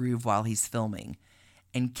Duke of Groove while he's filming.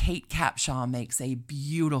 And Kate Capshaw makes a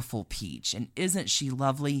beautiful peach. And isn't she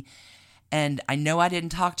lovely? And I know I didn't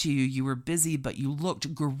talk to you. You were busy, but you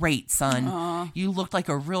looked great, son. Aww. You looked like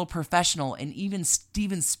a real professional. And even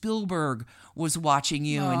Steven Spielberg was watching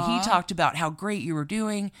you. Aww. And he talked about how great you were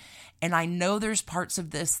doing. And I know there's parts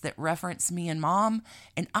of this that reference me and Mom.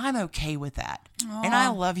 And I'm okay with that. Aww. And I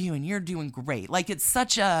love you and you're doing great. Like, it's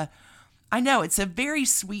such a... I know, it's a very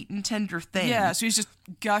sweet and tender thing. Yeah, so he's just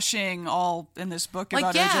gushing all in this book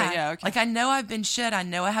about OJ. Yeah, okay. Like, I know I've been shit. I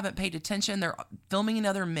know I haven't paid attention. They're filming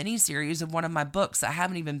another miniseries of one of my books. I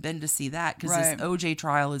haven't even been to see that because this OJ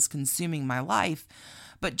trial is consuming my life.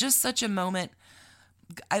 But just such a moment.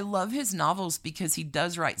 I love his novels because he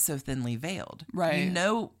does write so thinly veiled. Right. You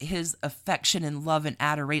know his affection and love and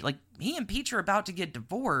adoration. Like, he and Peach are about to get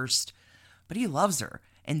divorced, but he loves her.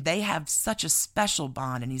 And they have such a special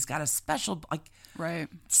bond, and he's got a special, like,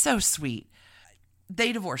 so sweet.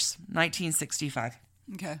 They divorce, 1965.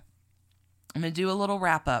 Okay. I'm going to do a little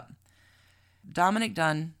wrap up. Dominick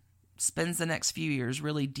Dunne spends the next few years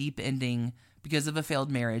really deep ending, because of a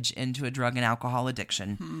failed marriage, into a drug and alcohol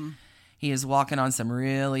addiction. He is walking on some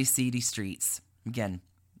really seedy streets. Again,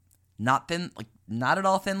 not at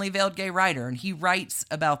all thinly veiled gay writer, and he writes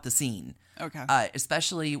about the scene. Okay.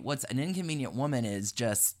 Especially what's an inconvenient woman is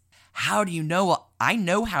just, how do you know? I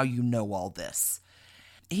know how you know all this.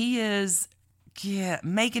 He is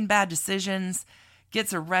making bad decisions,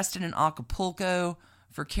 gets arrested in Acapulco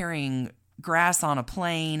for carrying grass on a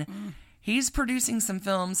plane, He's producing some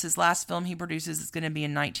films. His last film he produces is going to be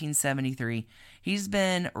in 1973. He's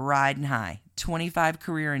been riding high. 25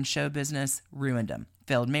 career in show business, ruined him.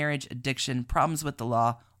 Failed marriage, addiction, problems with the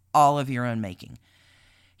law, all of your own making.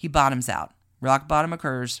 He bottoms out. Rock bottom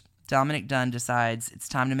occurs. Dominick Dunne decides it's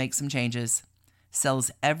time to make some changes.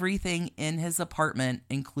 Sells everything in his apartment,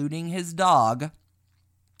 including his dog.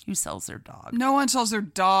 Who sells their dog? No one sells their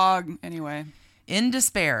dog anyway. In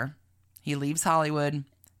despair, he leaves Hollywood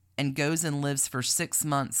and goes and lives for 6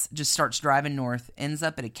 months, just starts driving north, ends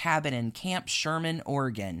up at a cabin in Camp Sherman,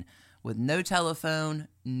 Oregon, with no telephone,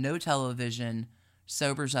 no television,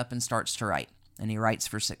 sobers up and starts to write. And he writes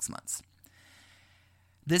for 6 months.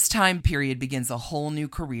 This time period begins a whole new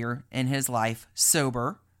career in his life,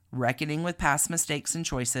 sober, reckoning with past mistakes and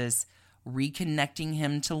choices, reconnecting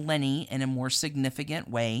him to Lenny in a more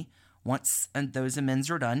significant way once those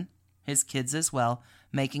amends are done, his kids as well,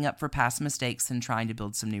 making up for past mistakes and trying to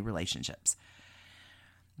build some new relationships.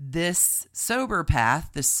 This sober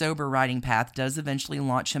path, this sober writing path, does eventually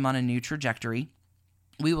launch him on a new trajectory.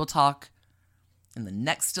 We will talk in the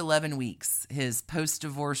next 11 weeks, his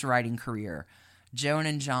post-divorce writing career, Joan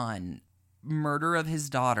and John, murder of his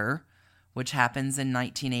daughter, which happens in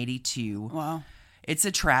 1982. Wow. It's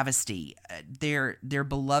a travesty. Their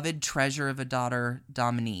beloved treasure of a daughter,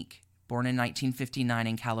 Dominick, born in 1959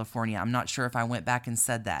 in California. I'm not sure if I went back and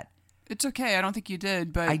said that. It's okay. I don't think you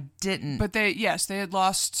did, but I didn't. But they had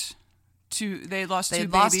lost two. They had lost two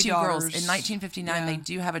lost baby two daughters. girls in 1959. Yeah. They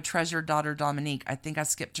do have a treasured daughter, Dominick. I think I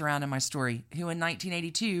skipped around in my story. Who in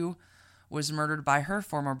 1982 was murdered by her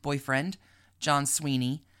former boyfriend, John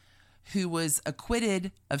Sweeney, who was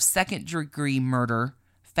acquitted of second-degree murder,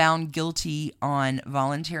 found guilty on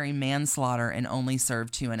voluntary manslaughter, and only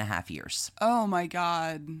served 2.5 years. Oh my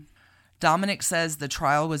God. Dominick says the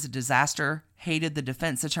trial was a disaster, hated the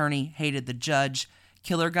defense attorney, hated the judge.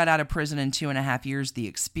 Killer got out of prison in 2.5 years. The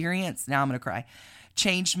experience, now I'm going to cry,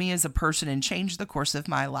 changed me as a person and changed the course of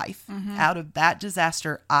my life. Mm-hmm. Out of that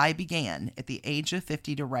disaster, I began at the age of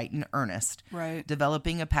 50 to write in earnest, right,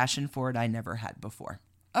 developing a passion for it I never had before.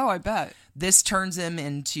 Oh, I bet. This turns him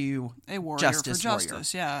into a warrior justice for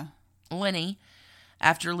justice, warrior. Yeah. Lenny,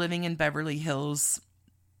 after living in Beverly Hills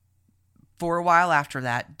for a while after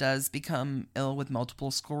that, does become ill with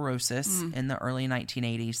multiple sclerosis in the early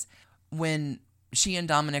 1980s. When she and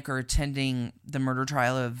Dominick are attending the murder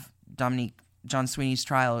trial of Dominick, John Sweeney's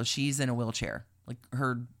trial, she's in a wheelchair. Like,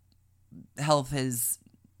 her health has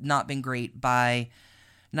not been great. By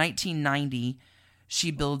 1990,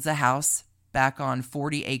 she builds a house back on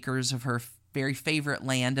 40 acres of her very favorite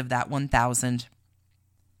land of that 1,000.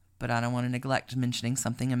 But I don't want to neglect mentioning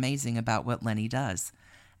something amazing about what Lenny does.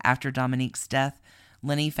 After Dominique's death,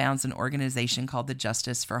 Lenny founds an organization called the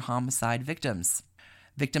Justice for Homicide Victims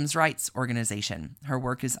Rights Organization. Her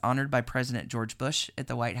work is honored by President George Bush at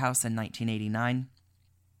the White House in 1989.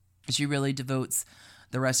 She really devotes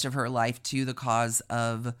the rest of her life to the cause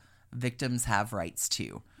of victims have rights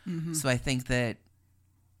too. Mm-hmm. So I think that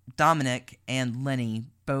Dominick and Lenny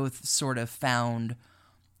both sort of found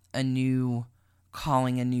a new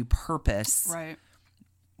calling, a new purpose, right,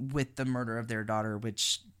 with the murder of their daughter,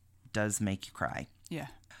 which does make you cry. Yeah.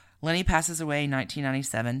 Lenny passes away in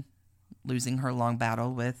 1997, losing her long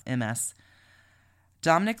battle with MS.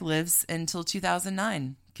 Dominick lives until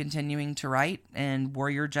 2009, continuing to write and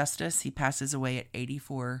warrior justice. He passes away at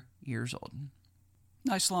 84 years old.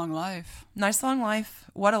 Nice long life. Nice long life.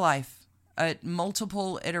 What a life.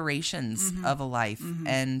 Multiple iterations of a life. Mm-hmm.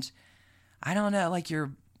 And I don't know, like,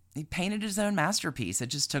 he painted his own masterpiece. It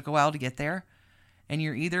just took a while to get there. And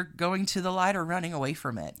you're either going to the light or running away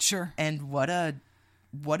from it. Sure. And what a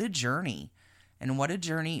journey. And what a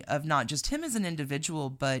journey of not just him as an individual,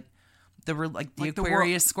 but the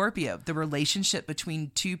Aquarius Scorpio, the relationship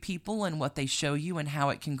between two people and what they show you and how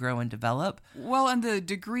it can grow and develop. Well, and the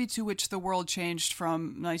degree to which the world changed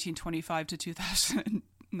from 1925 to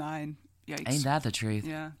 2009. Yikes. Ain't that the truth?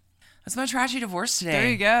 Yeah. That's my tragedy divorce today. There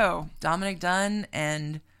you go. Dominick Dunne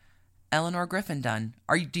and Eleanor Griffin Dunne.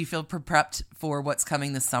 Do you feel prepped for what's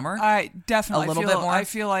coming this summer? I definitely. A little bit more? I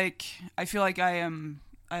feel like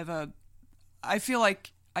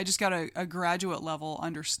I just got a graduate level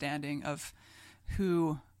understanding of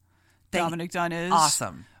who Dominick Dunne is.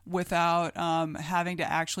 Awesome. Without having to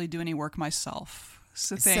actually do any work myself.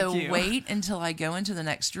 So thank you. Wait until I go into the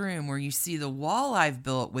next room where you see the wall I've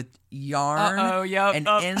built with yarn and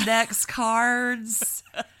index cards.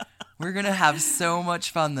 We're going to have so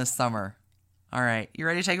much fun this summer. All right. You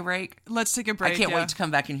ready to take a break? Let's take a break. I can't wait to come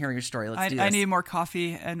back and hear your story. Let's do this. I need more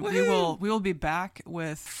coffee, and we will be back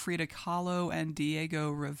with Frida Kahlo and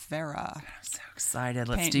Diego Rivera. I'm so excited.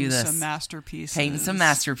 Let's Painting do this. Painting some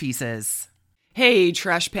masterpieces. Hey,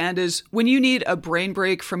 Trash Pandas. When you need a brain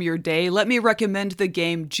break from your day, let me recommend the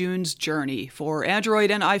game June's Journey for Android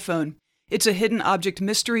and iPhone. It's a hidden object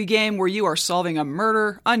mystery game where you are solving a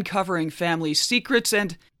murder, uncovering family secrets,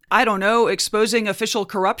 and, I don't know, exposing official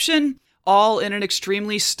corruption, all in an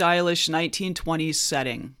extremely stylish 1920s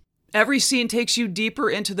setting. Every scene takes you deeper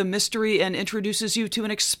into the mystery and introduces you to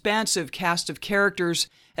an expansive cast of characters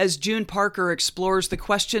as June Parker explores the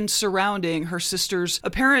questions surrounding her sister's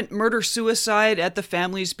apparent murder-suicide at the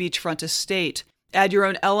family's beachfront estate. Add your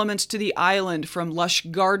own elements to the island, from lush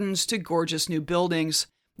gardens to gorgeous new buildings.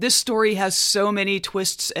 This story has so many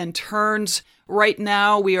twists and turns. Right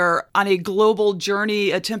now, we are on a global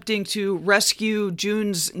journey attempting to rescue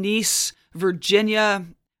June's niece, Virginia.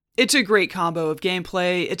 It's a great combo of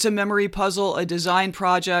gameplay. It's a memory puzzle, a design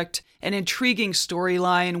project, an intriguing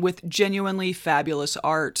storyline with genuinely fabulous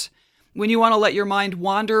art. When you want to let your mind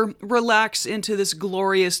wander, relax into this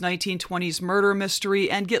glorious 1920s murder mystery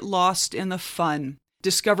and get lost in the fun.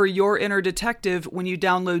 Discover your inner detective when you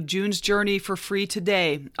download June's Journey for free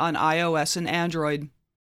today on iOS and Android.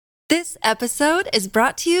 This episode is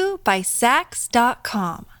brought to you by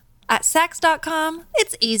Sax.com. At Sax.com,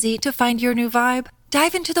 it's easy to find your new vibe.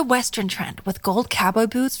 Dive into the Western trend with gold cowboy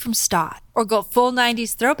boots from Stott, or go full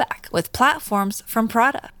 90s throwback with platforms from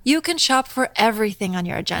Prada. You can shop for everything on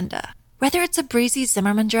your agenda, whether it's a breezy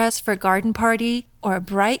Zimmermann dress for a garden party or a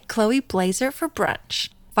bright Chloe blazer for brunch.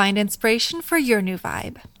 Find inspiration for your new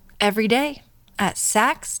vibe every day at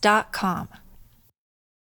Sax.com.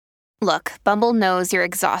 Look, Bumble knows you're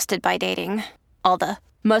exhausted by dating. All the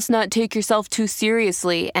must not take yourself too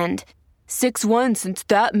seriously and 6'1" since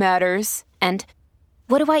that matters. And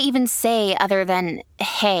what do I even say other than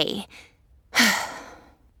hey?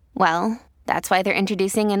 Well, that's why they're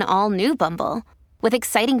introducing an all-new Bumble with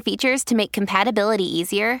exciting features to make compatibility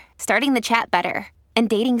easier, starting the chat better, and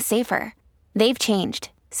dating safer. They've changed,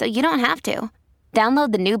 so you don't have to.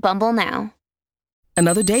 Download the new Bumble now.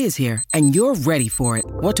 Another day is here, and you're ready for it.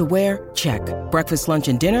 What to wear? Check. Breakfast, lunch,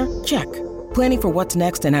 and dinner? Check. Planning for what's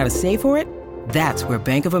next and how to save for it? That's where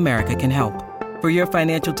Bank of America can help. For your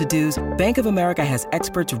financial to-dos, Bank of America has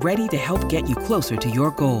experts ready to help get you closer to your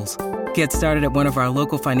goals. Get started at one of our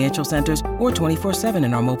local financial centers or 24/7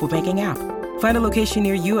 in our mobile banking app. Find a location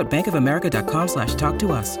near you at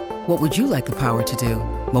bankofamerica.com/talktous. What would you like the power to do?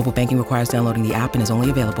 Mobile banking requires downloading the app and is only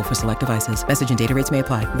available for select devices. Message and data rates may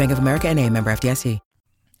apply. Bank of America N.A., member FDIC.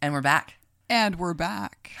 And we're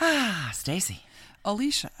back. Stacy.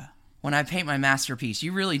 Alicia. When I paint my masterpiece,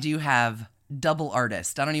 you really do have double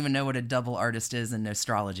artist. I don't even know what a double artist is in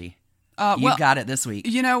astrology. You've got it this week.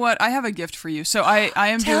 You know what? I have a gift for you. So I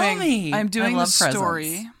am doing the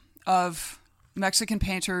story of Mexican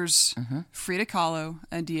painters Frida Kahlo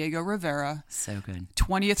and Diego Rivera. So good.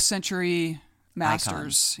 20th century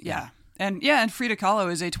masters. Icon. Yeah. And Frida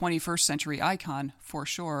Kahlo is a 21st century icon for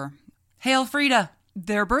sure. Hail Frida.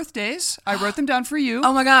 Their birthdays, I wrote them down for you.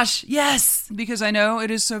 Oh my gosh, yes. Because I know it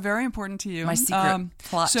is so very important to you. My secret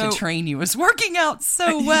plot to train you is working out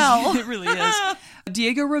so well. It really is.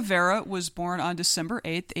 Diego Rivera was born on December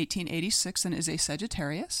 8th, 1886, and is a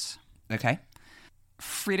Sagittarius. Okay.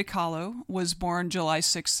 Frida Kahlo was born July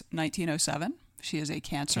 6th, 1907. She is a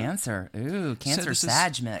Cancer. Cancer. Ooh,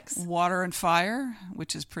 Cancer-Sag mix. Water and fire,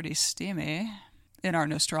 which is pretty steamy in our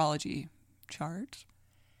astrology chart.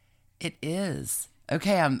 It is.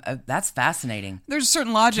 Okay, that's fascinating. There's a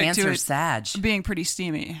certain logic to it Cancer-Sag being pretty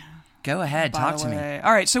steamy. Go ahead, talk to me.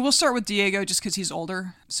 All right, so we'll start with Diego just because he's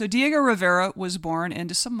older. So Diego Rivera was born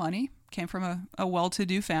into some money, came from a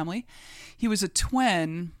well-to-do family. He was a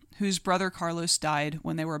twin whose brother Carlos died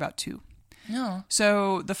when they were about 2. No.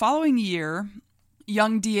 So the following year,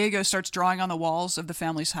 young Diego starts drawing on the walls of the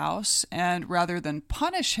family's house, and rather than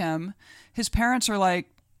punish him, his parents are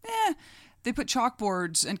like, they put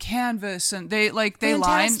chalkboards and canvas, and they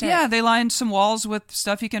lined some walls with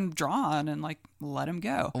stuff he can draw on, and let him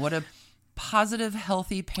go. What a positive,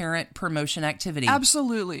 healthy parent promotion activity.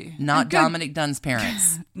 Absolutely. Not Dominick Dunne's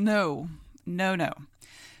parents. No.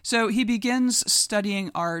 So he begins studying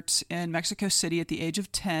art in Mexico City at the age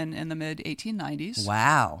of 10 in the mid-1890s.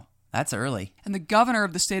 Wow. That's early. And the governor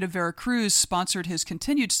of the state of Veracruz sponsored his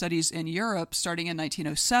continued studies in Europe starting in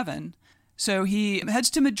 1907. So he heads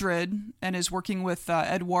to Madrid and is working with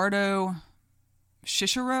Eduardo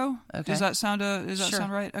Cicero. Okay. Does that sound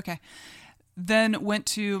sound right? Okay. Then went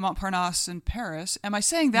to Montparnasse in Paris. Am I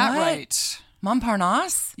saying that right?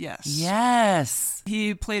 Montparnasse? Yes. Yes.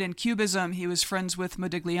 He played in Cubism. He was friends with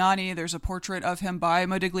Modigliani. There's a portrait of him by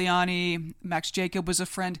Modigliani. Max Jacob was a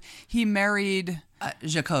friend. He married...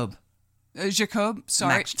 Jacob. Jacob?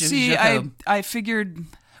 Sorry. Max See, Jacob. I figured...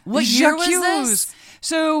 What year was this?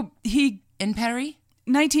 So he... In Paris?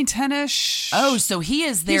 1910-ish. Oh, so he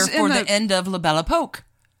is there for the end of La Belle Époque.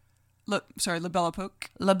 La Belle Époque.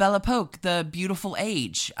 La Belle Époque, the beautiful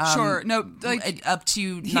age. Sure. No, like... Up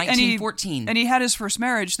to 1914. And he had his first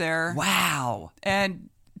marriage there. Wow. And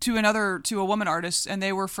to a woman artist, and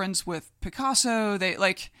they were friends with Picasso. They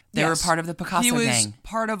were part of the Picasso gang. He was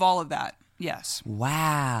part of all of that. Yes.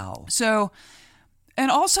 Wow. So,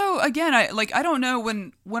 and also, again, I don't know,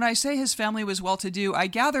 when I say his family was well-to-do, I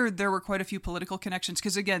gathered there were quite a few political connections,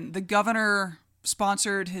 because, again, the governor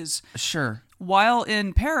sponsored his... Sure. While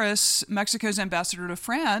in Paris, Mexico's ambassador to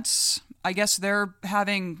France, I guess they're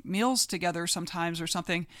having meals together sometimes or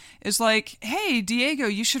something, is like, hey, Diego,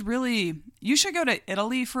 you should go to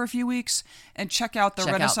Italy for a few weeks and check out the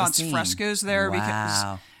Renaissance frescoes there,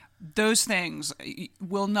 because those things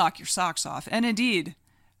will knock your socks off. And indeed,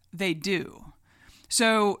 they do.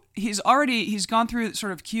 So he's gone through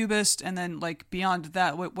sort of Cubist, and then like beyond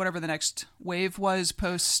that, whatever the next wave was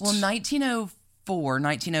post. Well,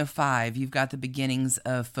 1905, you've got the beginnings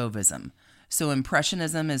of Fauvism. So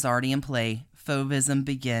Impressionism is already in play. Fauvism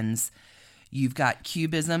begins. You've got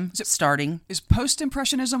Cubism starting. Is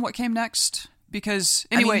Post-Impressionism what came next? Because,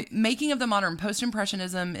 anyway... making of the modern.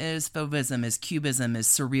 Post-Impressionism is Fauvism, is Cubism, is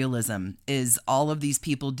Surrealism, is all of these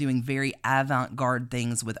people doing very avant-garde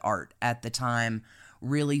things with art at the time,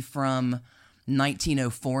 really from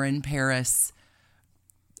 1904 in Paris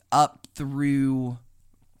up through...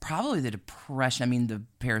 probably the Depression. I mean, the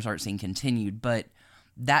Paris art scene continued, but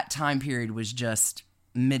that time period was just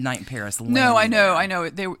midnight in Paris. No, I know.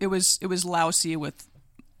 It was lousy with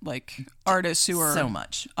like artists who are so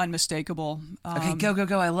much unmistakable. Okay,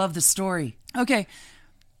 go! I love the story. Okay,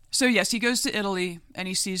 so yes, he goes to Italy and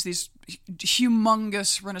he sees these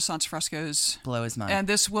humongous Renaissance frescoes. Blow his mind. And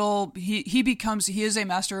this he is a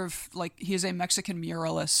master of he is a Mexican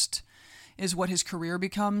muralist. Is what his career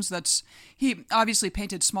becomes. He obviously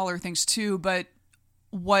painted smaller things too, but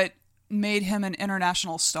what made him an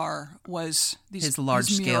international star was his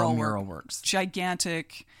large-scale mural works.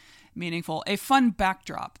 Gigantic, meaningful, a fun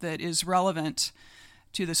backdrop that is relevant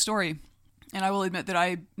to the story. And I will admit that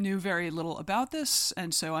I knew very little about this,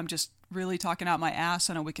 and so I'm just really talking out my ass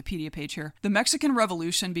on a Wikipedia page here. The Mexican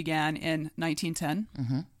Revolution began in 1910.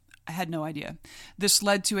 Mm-hmm. I had no idea. This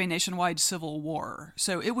led to a nationwide civil war.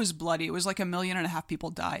 So it was bloody. It was like 1.5 million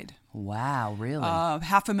people died. Wow, really?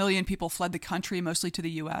 500,000 people fled the country, mostly to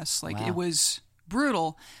the U.S. Wow. It was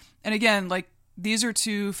brutal. And again, these are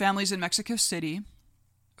two families in Mexico City.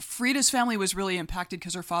 Frida's family was really impacted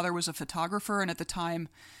because her father was a photographer, and at the time,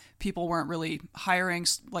 people weren't really hiring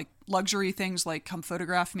luxury things like come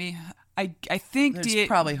photograph me. I think it's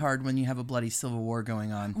probably hard when you have a bloody civil war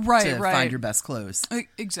going on to find your best clothes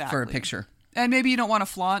exactly for a picture. And maybe you don't want to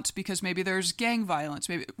flaunt because maybe there's gang violence.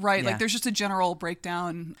 There's just a general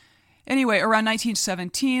breakdown. Anyway, around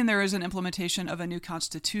 1917, there is an implementation of a new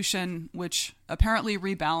constitution, which apparently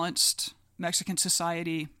rebalanced Mexican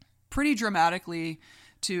society pretty dramatically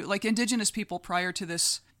to indigenous people prior to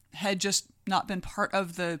this had just not been part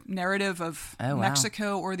of the narrative of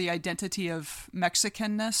Mexico or the identity of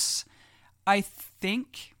Mexicanness, I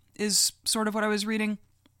think is sort of what I was reading.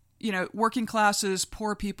 Working classes,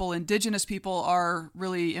 poor people, indigenous people are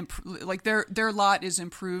really, their lot is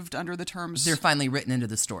improved under the terms. They're finally written into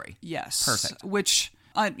the story. Yes. Perfect. Which,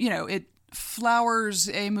 it flowers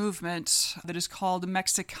a movement that is called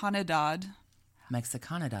Mexicanidad.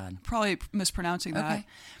 Mexicanidad. Probably mispronouncing that. Okay.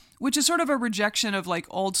 Which is sort of a rejection of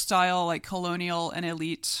old style, colonial and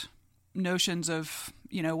elite notions of,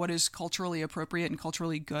 what is culturally appropriate and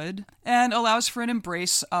culturally good, and allows for an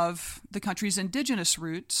embrace of the country's indigenous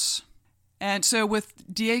roots. And so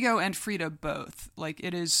with Diego and Frida both,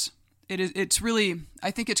 it's really,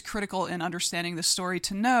 I think it's critical in understanding the story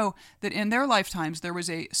to know that in their lifetimes there was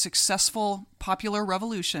a successful popular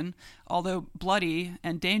revolution, although bloody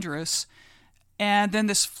and dangerous, and then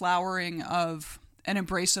this flowering of an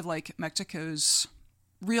embrace of Mexico's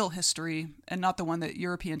real history and not the one that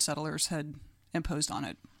European settlers had imposed on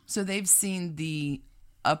it. So they've seen the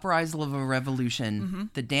uprising of a revolution, mm-hmm.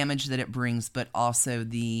 the damage that it brings, but also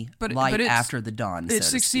the light after the dawn. It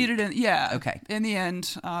succeeded in Okay. In the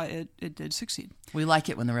end, it did succeed. We like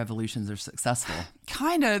it when the revolutions are successful.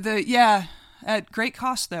 Kind of at great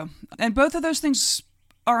cost though, and both of those things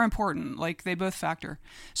are important. They both factor.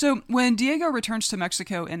 So when Diego returns to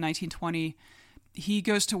Mexico in 1920. he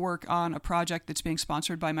goes to work on a project that's being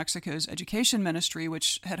sponsored by Mexico's education ministry,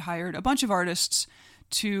 which had hired a bunch of artists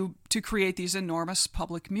to create these enormous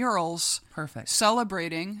public murals. Perfect.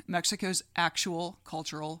 Celebrating Mexico's actual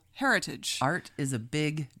cultural heritage. Art is a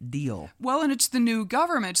big deal. Well, and it's the new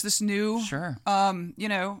government. It's this new, Sure.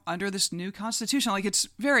 Under this new constitution. Like, it's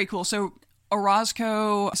very cool. So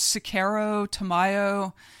Orozco, Siqueiro,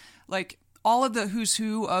 Tamayo, like all of the who's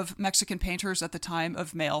who of Mexican painters at the time,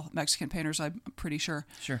 of male Mexican painters, I'm pretty sure.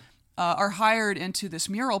 Sure. Are hired into this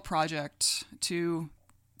mural project to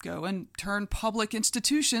go and turn public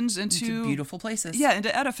institutions into beautiful places. Yeah,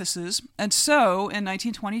 into edifices. And so, in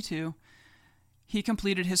 1922, he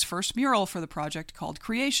completed his first mural for the project called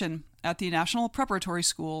Creation at the National Preparatory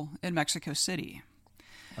School in Mexico City.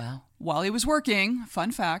 Wow. While he was working,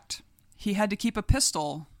 fun fact, he had to keep a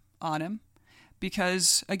pistol on him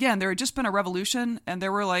because, again, there had just been a revolution and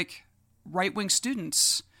there were like right-wing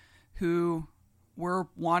students who were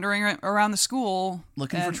wandering around the school.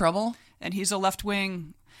 Looking for trouble? And he's a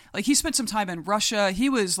left-wing. Like, he spent some time in Russia. He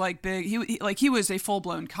was like big. He was a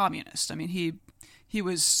full-blown communist. I mean, he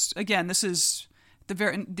was, again, this is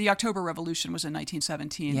the October Revolution was in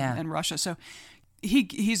 1917 in Russia. So he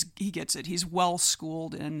gets it. He's well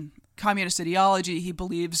schooled in communist ideology. He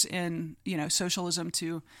believes in, socialism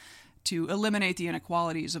to eliminate the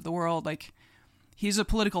inequalities of the world. Like, he's a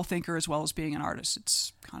political thinker as well as being an artist.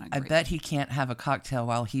 It's kind of great. I bet he can't have a cocktail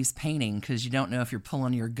while he's painting because you don't know if you're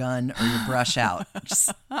pulling your gun or your brush out.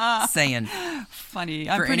 Just saying. Funny.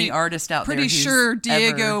 For any artist out there pretty who's sure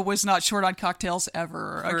Diego ever, was not short on cocktails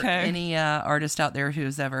ever. For okay. any artist out there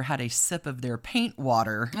who's ever had a sip of their paint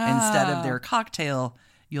water instead of their cocktail,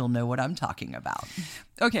 you'll know what I'm talking about.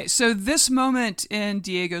 Okay, so this moment in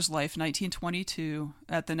Diego's life, 1922,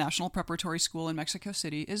 at the National Preparatory School in Mexico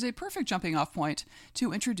City, is a perfect jumping off point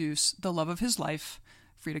to introduce the love of his life,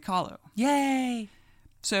 Frida Kahlo. Yay!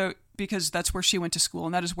 So, because that's where she went to school,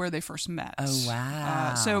 and that is where they first met. Oh,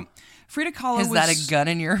 wow. So, Frida Kahlo Is that a gun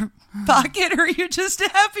in your pocket, or are you just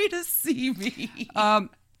happy to see me?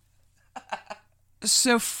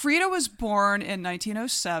 So Frida was born in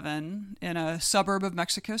 1907 in a suburb of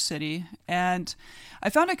Mexico City, and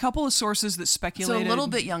I found a couple of sources that speculated... So a little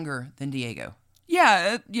bit younger than Diego.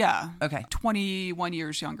 Yeah. Okay. 21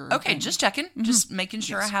 years younger. Okay, just checking. Mm-hmm. Just making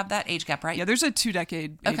sure I have that age gap right. Yeah, there's a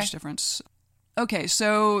 2-decade age difference. Okay,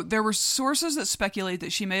 so there were sources that speculate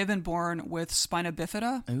that she may have been born with spina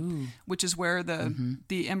bifida, which is where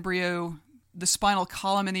the embryo... the spinal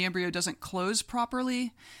column in the embryo doesn't close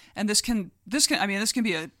properly, and this can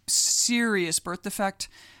be a serious birth defect.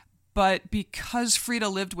 But because Frida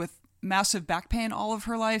lived with massive back pain all of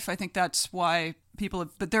her life, I think that's why people have.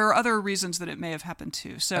 But there are other reasons that it may have happened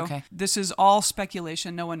too. So This is all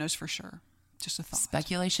speculation. No one knows for sure. Just a thought.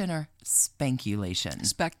 Speculation or spankulation?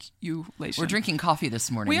 Speculation. We're drinking coffee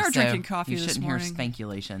this morning. We are drinking coffee this morning. You shouldn't hear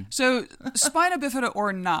spankulation. So, spina bifida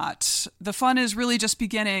or not, the fun is really just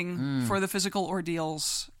beginning for the physical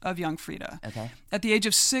ordeals of young Frida. Okay. At the age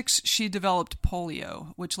of 6, she developed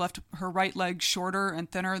polio, which left her right leg shorter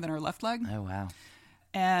and thinner than her left leg. Oh, wow.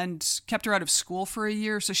 And kept her out of school for a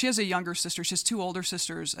year. So she has a younger sister. She has 2 older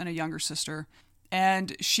sisters and a younger sister.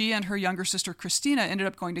 And she and her younger sister, Christina, ended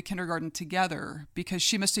up going to kindergarten together because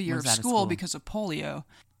she missed a year of school because of polio.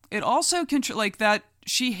 It also,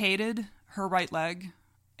 she hated her right leg,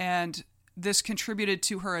 and this contributed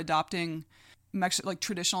to her adopting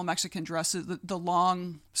traditional Mexican dresses, the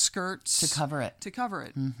long skirts. To cover it.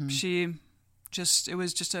 Mm-hmm. It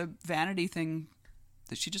was just a vanity thing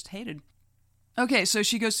that she just hated. Okay, so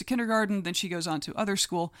she goes to kindergarten, then she goes on to other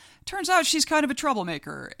school. Turns out she's kind of a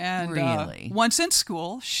troublemaker. And really? Once in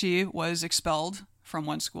school, she was expelled from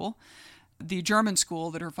one school, the German school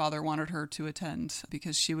that her father wanted her to attend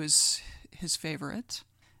because she was his favorite,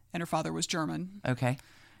 and her father was German. Okay.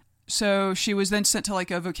 So she was then sent to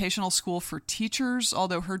a vocational school for teachers,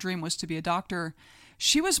 although her dream was to be a doctor.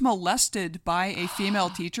 She was molested by a female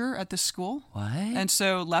teacher at the school. What? And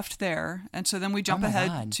so left there. And so then we jump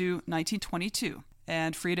ahead to 1922.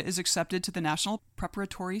 And Frida is accepted to the National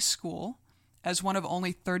Preparatory School as one of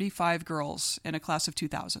only 35 girls in a class of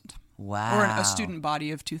 2,000. Wow. Or a student body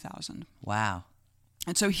of 2,000. Wow.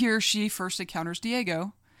 And so here she first encounters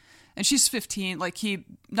Diego. And she's 15.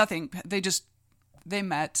 They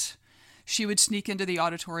met. She would sneak into the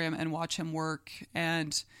auditorium and watch him work.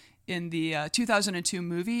 And in the 2002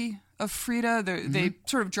 movie of Frida, they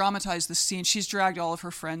sort of dramatize the scene. She's dragged all of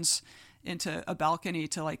her friends into a balcony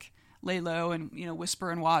to lay low and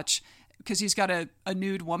whisper and watch because he's got a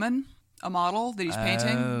nude woman, a model that he's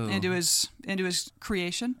painting into his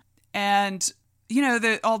creation. And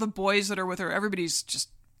all the boys that are with her, everybody's just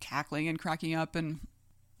cackling and cracking up. And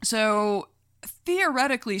so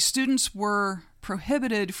theoretically, students were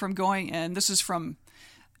prohibited from going in. This is from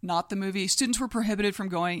not the movie. Students were prohibited from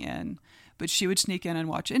going in, but she would sneak in and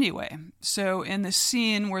watch anyway. So in this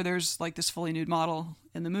scene where there's like this fully nude model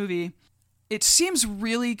in the movie, it seems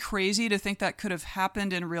really crazy to think that could have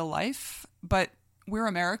happened in real life, but we're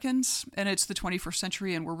Americans and it's the 21st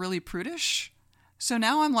century and we're really prudish. So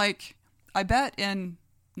now I'm like, I bet in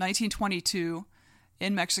 1922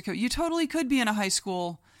 in Mexico, you totally could be in a high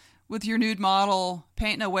school with your nude model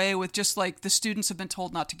painting away with just like the students have been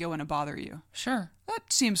told not to go in and bother you. Sure.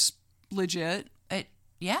 That seems legit.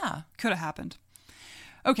 Yeah. Could have happened.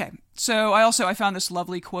 Okay, so I found this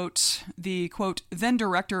lovely quote. The quote, then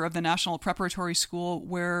director of the National Preparatory School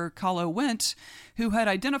where Kahlo went, who had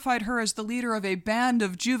identified her as the leader of a band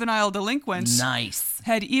of juvenile delinquents, Nice.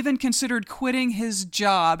 had even considered quitting his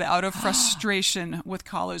job out of frustration with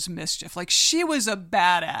Kahlo's mischief. Like, she was a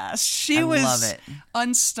badass. She was love it.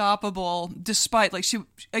 Unstoppable, despite, like,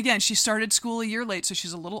 she started school a year late, so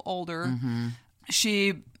she's a little older. Mm-hmm.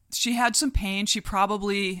 She had some pain. She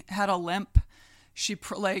probably had a limp.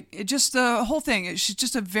 The whole thing. She's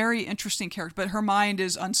just a very interesting character, but her mind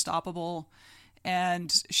is unstoppable.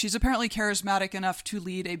 And she's apparently charismatic enough to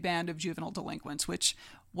lead a band of juvenile delinquents, which,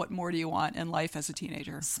 what more do you want in life as a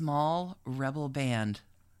teenager? Small rebel band.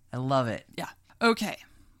 I love it. Yeah. Okay.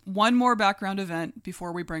 One more background event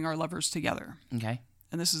before we bring our lovers together. Okay.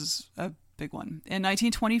 And this is a big one. In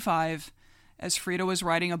 1925, as Frida was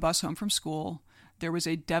riding a bus home from school, there was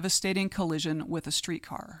a devastating collision with a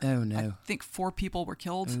streetcar. Oh, no. I think 4 people were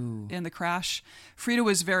killed in the crash. Frida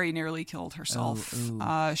was very nearly killed herself.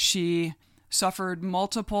 She suffered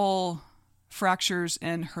multiple fractures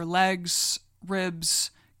in her legs,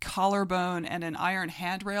 ribs, collarbone, and an iron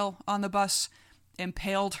handrail on the bus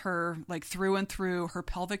impaled her like through and through her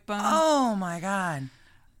pelvic bone. Oh, my God.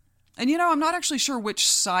 And, I'm not actually sure which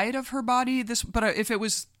side of her body but if it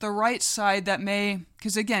was the right side, that may,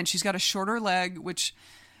 because again, she's got a shorter leg, which,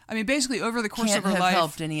 I mean, basically over the course of her life. Can't have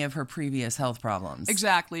helped any of her previous health problems.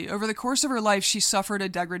 Exactly. Over the course of her life, she suffered a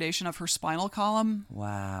degradation of her spinal column.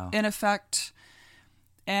 Wow. In effect.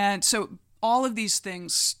 And so all of these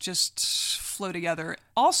things just flow together.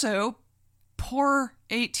 Also, poor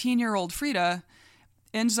 18-year-old Frida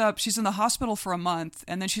she's in the hospital for a month,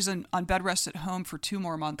 and then she's on bed rest at home for 2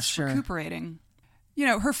 more months, recuperating.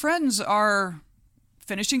 Her friends are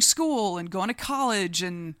finishing school and going to college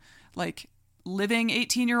and like living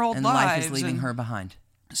 18-year-old lives. And life is leaving her behind.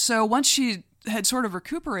 So once she had sort of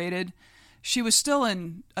recuperated, she was still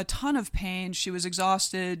in a ton of pain. She was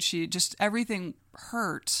exhausted. Everything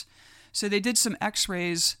hurt. So they did some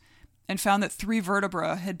x-rays and found that 3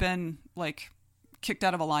 vertebrae had been like kicked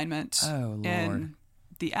out of alignment in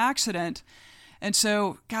the accident. And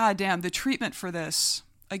so, goddamn, the treatment for this,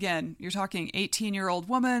 again, you're talking 18-year-old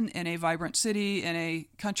woman in a vibrant city, in a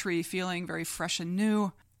country feeling very fresh and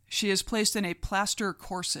new. She is placed in a plaster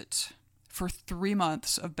corset for 3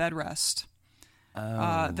 months of bed rest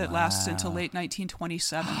that lasts until late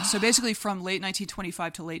 1927. So basically from late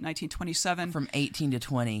 1925 to late 1927. From 18 to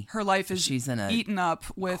 20. Her life is she's in a eaten up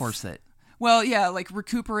with corset. Well, yeah, like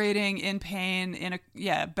recuperating in pain in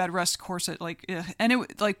a bed rest corset, like, and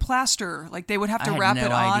it like plaster, like they would have to wrap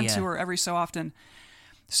it on to her every so often.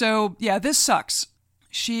 So yeah, this sucks.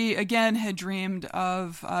 She again had dreamed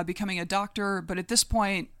of becoming a doctor, but at this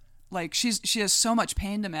point, like she has so much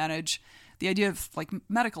pain to manage. The idea of like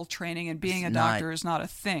medical training and being a doctor is not a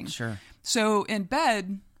thing. Sure. So in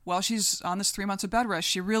bed, while she's on this 3 months of bed rest,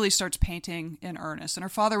 she really starts painting in earnest. And her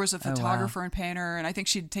father was a photographer and painter, and I think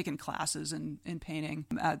she'd taken classes in painting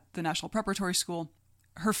at the National Preparatory School.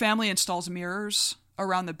 Her family installs mirrors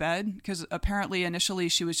around the bed because apparently initially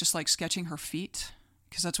she was just like sketching her feet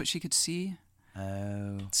because that's what she could see.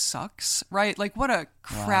 Oh. It sucks, right? Like what a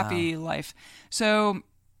crappy life. So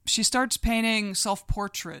she starts painting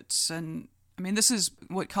self-portraits, and I mean, this is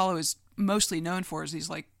what Kahlo is mostly known for, is these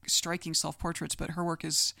like striking self-portraits, but her work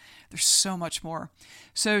there's so much more.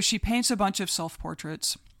 So she paints a bunch of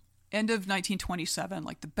self-portraits. End of 1927,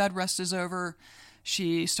 like the bed rest is over.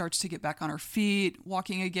 She starts to get back on her feet,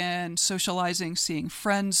 walking again, socializing, seeing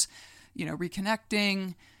friends,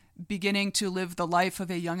 reconnecting, beginning to live the life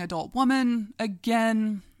of a young adult woman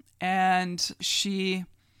again. And she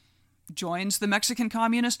joins the Mexican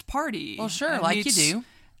Communist Party. Well, sure, like you do.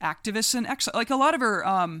 Activists in exile. Like a lot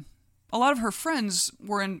of her friends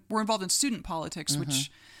were involved in student politics,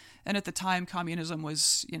 which, and at the time, communism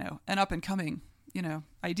was, an up and coming,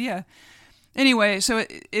 idea. Anyway, so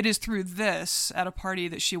it is through this at a party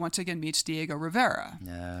that she once again meets Diego Rivera.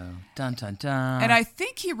 No. Dun, dun, dun. And I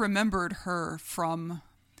think he remembered her from,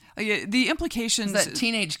 The implications... That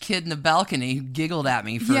teenage kid in the balcony who giggled at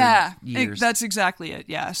me for years. That's exactly it,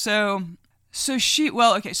 yeah. So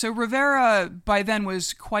Rivera by then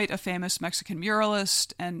was quite a famous Mexican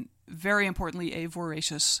muralist and very importantly a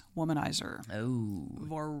voracious womanizer. Oh.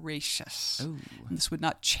 Voracious. Oh. And this would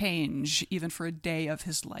not change even for a day of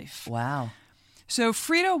his life. Wow. So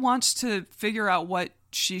Frida wants to figure out what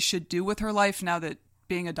she should do with her life now that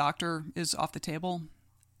being a doctor is off the table.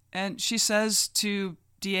 And she says to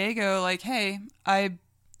Diego, like, hey, I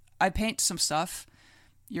paint some stuff.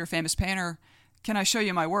 You're a famous painter. Can I show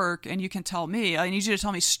you my work? And you can tell me, I need you to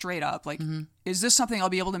tell me straight up, like, is this something I'll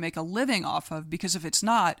be able to make a living off of? Because if it's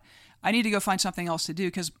not, I need to go find something else to do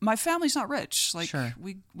because my family's not rich. Like, sure.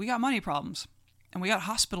 we got money problems and we got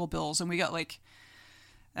hospital bills and we got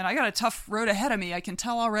and I got a tough road ahead of me. I can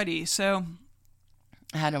tell already. So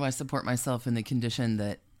how do I support myself in the condition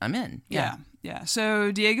that I'm in? Yeah.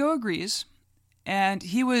 So Diego agrees and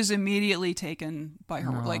he was immediately taken by her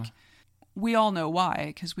work. Like, we all know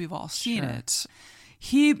why, because we've all seen it.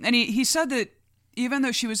 He said that even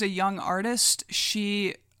though she was a young artist,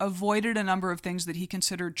 she avoided a number of things that he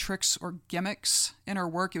considered tricks or gimmicks in her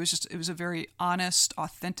work. It was a very honest,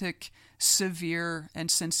 authentic, severe, and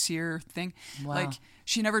sincere thing. Wow. Like,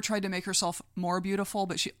 she never tried to make herself more beautiful,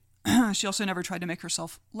 but she also never tried to make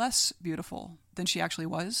herself less beautiful than she actually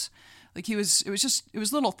was. Like, it was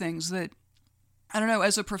little things that, I don't know,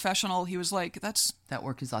 as a professional, he was like, that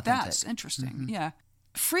work is authentic. That's interesting. Yeah.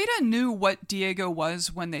 Frida knew what Diego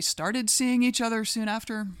was when they started seeing each other soon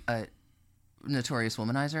after. Notorious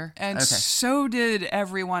womanizer? And so did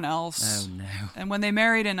everyone else. Oh, no. And when they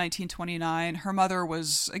married in 1929, her mother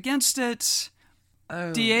was against it.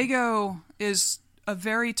 Oh. Diego is a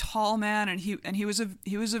very tall man, and he was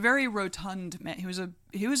a very rotund man.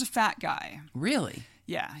 He was a fat guy. Really?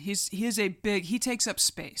 Yeah. He takes up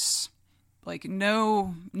space. Like,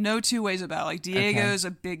 no two ways about it. Like, Diego's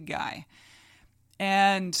a big guy.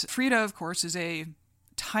 And Frida, of course, is a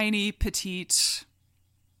tiny, petite,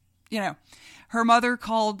 her mother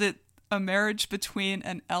called it a marriage between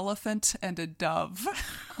an elephant and a dove.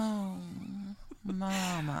 Oh,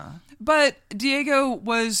 mama. But Diego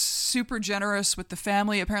was super generous with the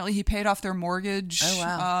family. Apparently he paid off their mortgage.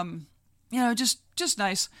 Oh, wow. Just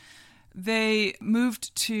nice. They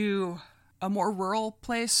moved to a more rural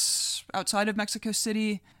place outside of Mexico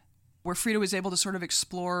City where Frida was able to sort of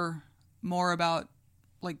explore more about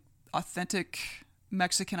like authentic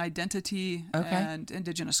Mexican identity and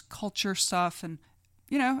indigenous culture stuff and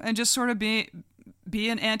just sort of be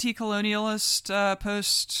an anti-colonialist,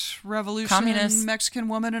 post-revolution communist Mexican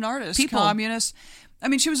woman and artist. Communist. I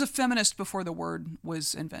mean, she was a feminist before the word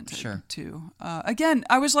was invented too. Again,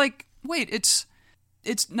 I was like, wait, it's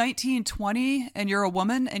 1920 and you're a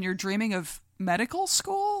woman and you're dreaming of medical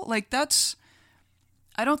school? Like,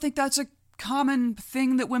 I don't think that's a common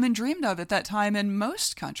thing that women dreamed of at that time in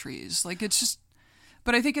most countries. Like, it's just,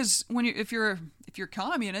 but I think if you're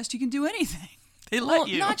communist, you can do anything. They let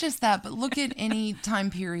you. Not just that, but look at any time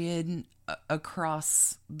period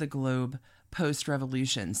across the globe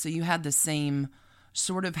post-revolution. So you had the same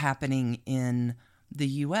sort of happening in the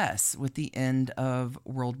U.S. with the end of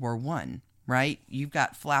World War I. Right? You've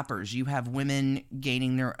got flappers. You have women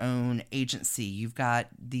gaining their own agency. You've got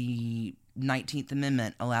the 19th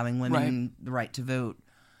Amendment allowing women the right to vote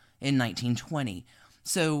in 1920.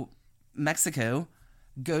 So Mexico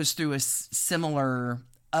goes through a similar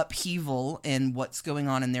upheaval in what's going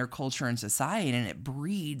on in their culture and society, and it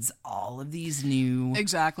breeds all of these new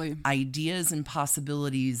ideas and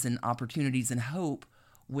possibilities and opportunities and hope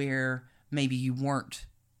where maybe you weren't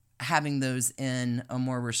having those in a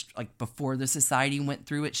more like before the society went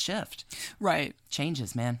through its shift. Right.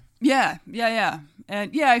 Changes, man. Yeah.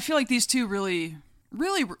 And I feel like these two really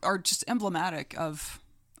are just emblematic of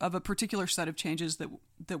a particular set of changes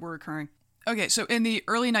that were occurring. Okay, so in the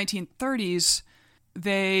early 1930s,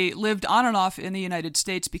 they lived on and off in the United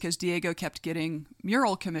States because Diego kept getting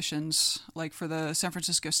mural commissions, like for the San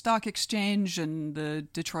Francisco Stock Exchange and the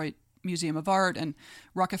Detroit Museum of Art, and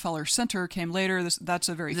Rockefeller Center came later. That's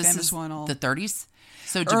a very famous one. The 30s?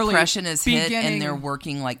 So Depression is hit and they're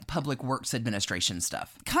working like Public Works Administration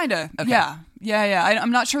stuff. Kind of, okay. Yeah. I'm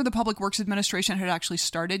not sure the Public Works Administration had actually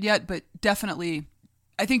started yet, but definitely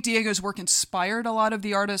I think Diego's work inspired a lot of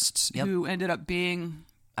the artists who ended up being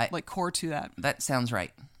like core to that. That sounds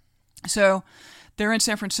right. So they're in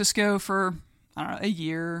San Francisco for, I don't know, a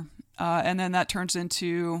year. And then that turns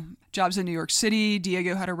into jobs in New York City.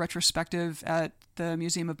 Diego had a retrospective at the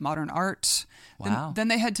Museum of Modern Art. Wow. Then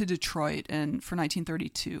they head to Detroit for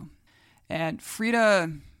 1932. And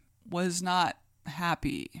Frida was not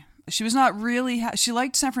happy. She was not really, she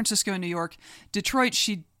liked San Francisco and New York. Detroit,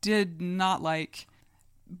 she did not like,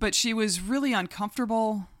 but she was really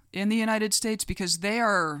uncomfortable in the United States because they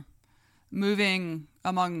are moving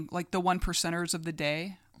among like the 1%ers of the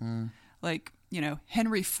day. Like,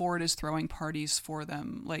 Henry Ford is throwing parties for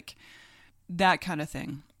them, like that kind of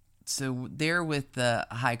thing. So they're with the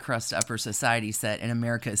high crust upper society set, and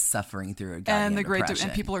America is suffering through a goddamn depression.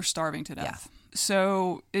 And people are starving to death. Yeah.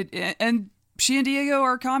 So and she and Diego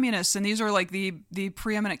are communists, and these are like the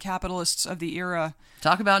preeminent capitalists of the era.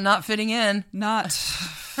 Talk about not fitting in. Not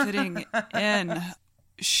fitting in.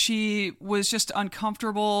 She was just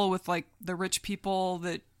uncomfortable with like the rich people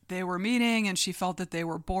that they were meeting, and she felt that they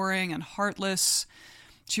were boring and heartless.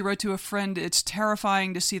 She wrote to a friend, "It's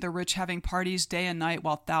terrifying to see the rich having parties day and night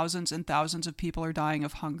while thousands and thousands of people are dying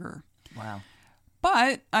of hunger." Wow.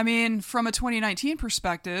 But, I mean, from a 2019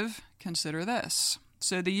 perspective, consider this.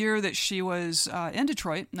 So the year that she was in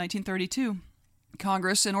Detroit, 1932,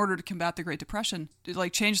 Congress, in order to combat the Great Depression,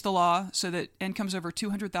 changed the law so that incomes over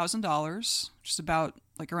 $200,000, which is about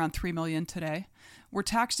around $3 million today, were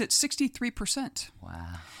taxed at 63%.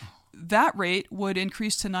 Wow. That rate would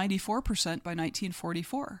increase to 94% by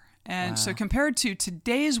 1944. And so compared to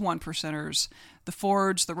today's 1%ers, the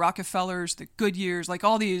Fords, the Rockefellers, the Goodyears, like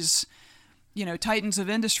all these, titans of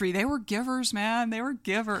industry, they were givers, man. They were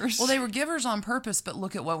givers. Well, they were givers on purpose, but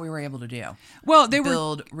look at what we were able to do. Well, they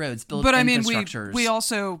build roads, build but infrastructures. We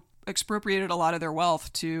also expropriated a lot of their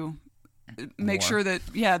wealth to make sure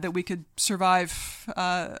that we could survive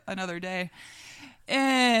another day.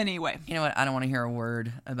 Anyway. You know what? I don't want to hear a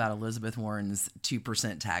word about Elizabeth Warren's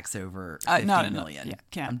 2% tax over $50 million. Yeah,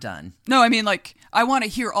 can't. I'm done. No, I mean, I want to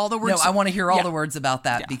hear all the words. No, I want to hear all the words about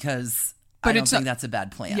that because I don't think that's a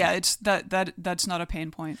bad plan. Yeah, it's that's not a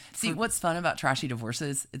pain point. See, what's fun about trashy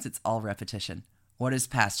divorces is it's all repetition. What is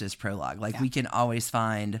past is prologue. We can always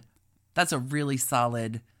find, that's a really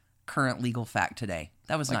solid current legal fact today.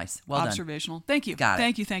 That was nice. Well observational. Done. Thank you. Got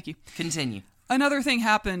it. Thank you. Continue. Another thing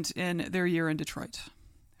happened in their year in Detroit.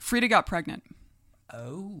 Frida got pregnant.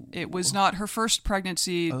 Oh. It was not her first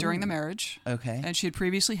pregnancy during the marriage. Okay. And she had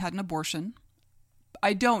previously had an abortion.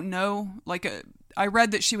 I don't know. I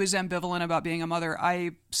read that she was ambivalent about being a mother.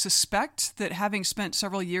 I suspect that having spent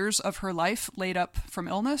several years of her life laid up from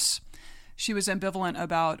illness, she was ambivalent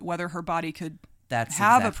about whether her body could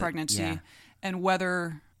have a pregnancy and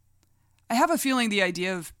whether... I have a feeling the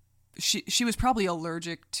idea of... She was probably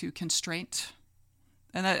allergic to constraint.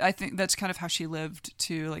 And I think that's kind of how she lived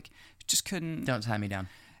too. Just couldn't. Don't tie me down.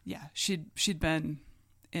 Yeah, she'd been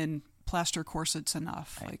in plaster corsets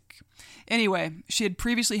enough. Right. Anyway, she had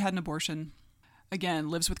previously had an abortion. Again,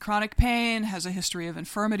 lives with chronic pain, has a history of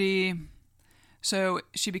infirmity. So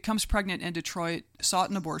she becomes pregnant in Detroit, sought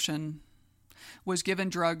an abortion, was given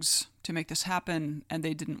drugs to make this happen, and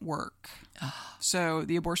they didn't work. So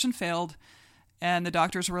the abortion failed, and the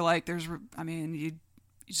doctors were like, you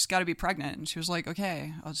just got to be pregnant. And she was like,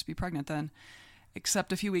 okay, I'll just be pregnant then.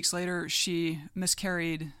 Except a few weeks later, she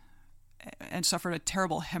miscarried and suffered a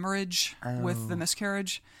terrible hemorrhage with the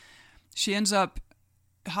miscarriage. She ends up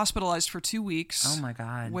hospitalized for 2 weeks. Oh my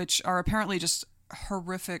God. Which are apparently just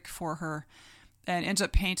horrific for her, and ends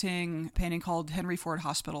up painting called Henry Ford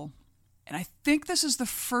Hospital. And I think this is the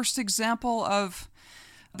first example of,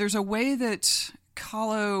 there's a way that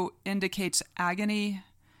Kahlo indicates agony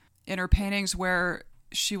in her paintings where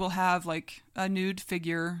she will have a nude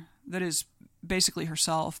figure that is basically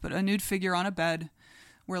herself, but a nude figure on a bed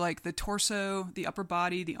where the torso, the upper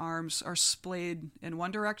body, the arms are splayed in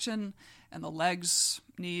one direction and the legs,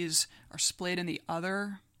 knees are splayed in the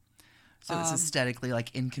other. So it's aesthetically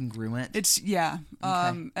incongruent. It's Okay.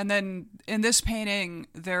 And then in this painting,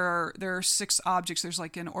 there are 6 objects. There's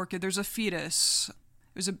an orchid. There's a fetus.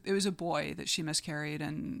 It was a boy that she miscarried,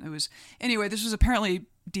 and this was apparently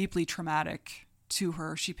deeply traumatic to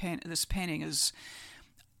her. This painting is.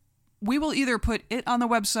 We will either put it on the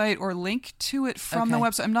website or link to it from the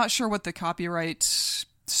website. I'm not sure what the copyright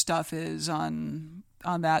stuff is on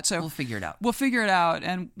that. So we'll figure it out. We'll figure it out,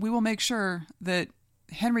 and we will make sure that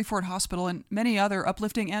Henry Ford Hospital and many other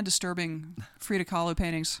uplifting and disturbing Frida Kahlo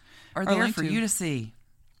paintings are there for you to see.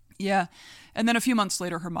 Yeah. And then a few months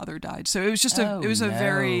later, her mother died. So it was just a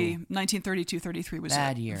very 1932-33 was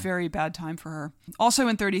bad a year. Very bad time for her. Also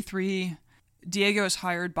in 33, Diego is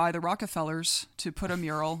hired by the Rockefellers to put a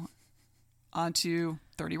mural onto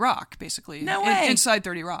 30 Rock, basically. No way. Inside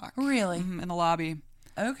 30 Rock. Really? In the lobby.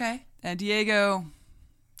 Okay. And Diego,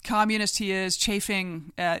 communist he is,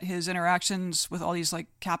 chafing at his interactions with all these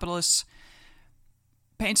capitalists,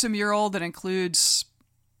 paints a mural that includes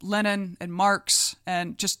Lenin and Marx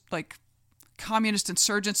and just communist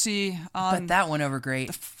insurgency. But that went over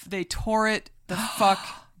great. They tore it the fuck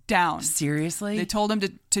down. Seriously? They told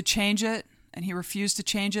him to change it, and he refused to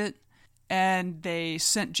change it. And they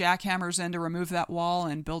sent jackhammers in to remove that wall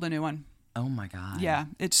and build a new one. Oh my God. Yeah,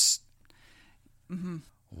 it's... Mm-hmm.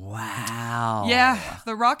 Wow. Yeah,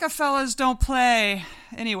 the Rockefellers don't play.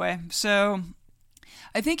 Anyway, so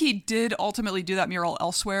I think he did ultimately do that mural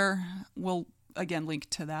elsewhere. We'll, again, link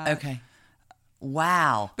to that. Okay.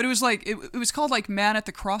 Wow. But it was like, it was called like Man at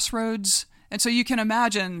the Crossroads. And so you can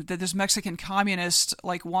imagine that this Mexican communist,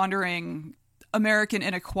 like wandering American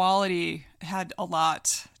inequality, had a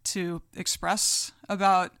lot to express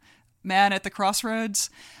about Man at the Crossroads.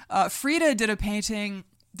 Frida did a painting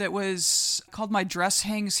that was called My Dress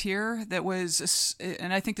Hangs Here. That was,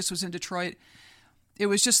 and I think this was in Detroit. It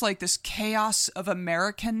was just like this chaos of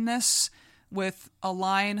Americanness with a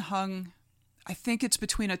line hung, I think it's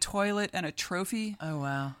between a toilet and a trophy. Oh,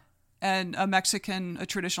 wow. And a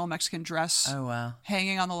traditional Mexican dress. Oh, wow.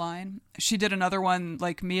 Hanging on the line. She did another one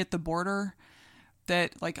like Me at the Border,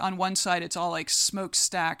 that like on one side it's all like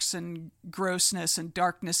smokestacks and grossness and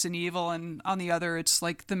darkness and evil, and on the other it's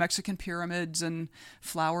like the Mexican pyramids and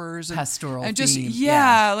flowers and pastoral and just theme.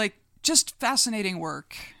 yeah, like just fascinating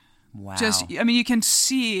work. Wow. I mean, you can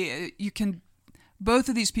see both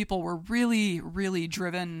of these people were really, really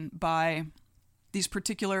driven by these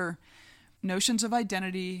particular notions of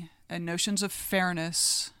identity and notions of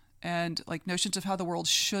fairness and like notions of how the world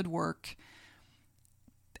should work.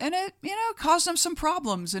 And it, caused them some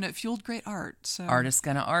problems, and it fueled great art. So artist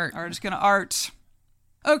gonna art. Artist gonna art.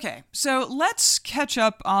 Okay, so let's catch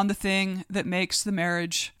up on the thing that makes the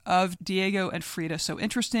marriage of Diego and Frida so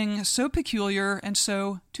interesting, so peculiar, and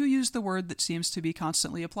so, to use the word that seems to be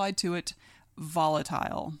constantly applied to it,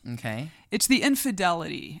 volatile. Okay. It's the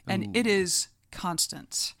infidelity, and it is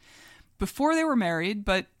constant. Before they were married,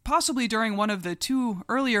 but possibly during one of the two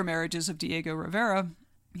earlier marriages of Diego Rivera,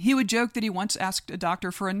 he would joke that he once asked a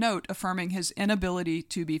doctor for a note affirming his inability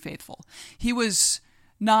to be faithful. He was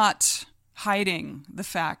not hiding the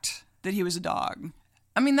fact that he was a dog.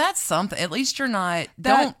 I mean, that's something. At least you're not.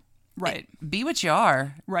 Right. Be what you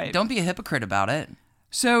are. Right. Don't be a hypocrite about it.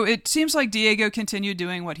 So it seems like Diego continued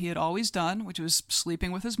doing what he had always done, which was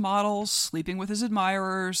sleeping with his models, sleeping with his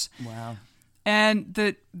admirers. Wow. And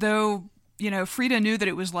that though, Frida knew that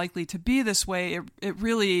it was likely to be this way, it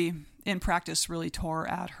really, in practice, really tore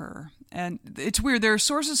at her. And it's weird. There are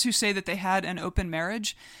sources who say that they had an open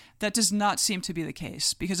marriage. That does not seem to be the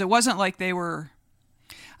case, because it wasn't like they were,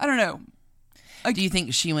 I don't know. Do you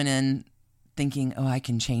think she went in thinking, I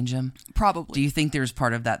can change him? Probably. Do you think there's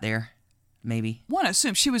part of that there? Maybe. One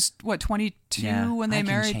assumes. She was, 22 when they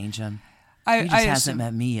married? I can change him. He just hasn't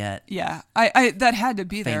met me yet. Yeah. I that had to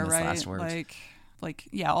be there, Famous right? last words. Like,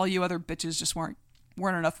 yeah, all you other bitches just weren't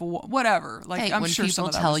enough. Whatever. Like, hey, I'm when sure people some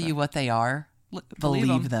of that tell was you there. what they are,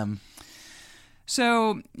 believe them.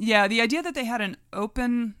 So, yeah, the idea that they had an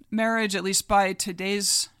open marriage, at least by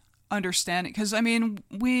today's understanding, because, I mean,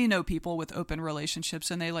 we know people with open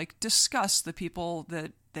relationships, and they, like, discuss the people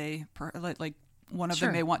that they, like, one of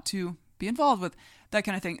them may want to be involved with, that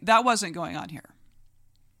kind of thing. That wasn't going on here.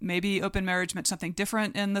 Maybe open marriage meant something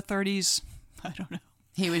different in the 30s. I don't know.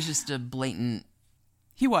 He was just a blatant...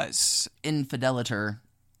 He was. Infidelator.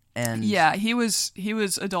 And... Yeah, he was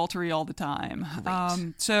adultery all the time.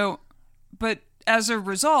 But as a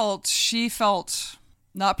result, she felt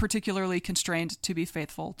not particularly constrained to be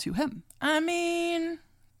faithful to him. I mean,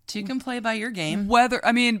 you can play by your game.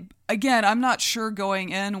 Again, I'm not sure going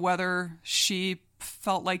in whether she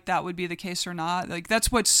felt like that would be the case or not. Like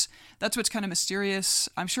that's what's kind of mysterious.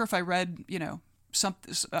 I'm sure if I read,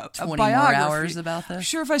 something 20 a biography, more hours about this. I'm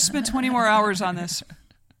sure if I spent 20 more hours on this,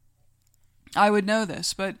 I would know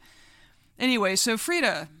this. But anyway, so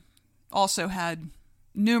Frida also had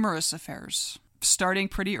numerous affairs, starting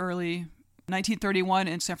pretty early. 1931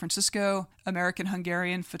 in San Francisco,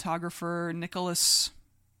 American-Hungarian photographer Nicholas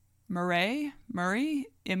Murray,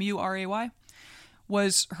 M-U-R-A-Y,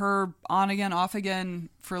 was her on-again, off-again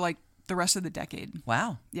for like the rest of the decade.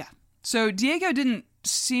 Wow. Yeah. So Diego didn't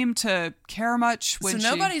seem to care much when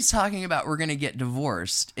nobody's talking about we're going to get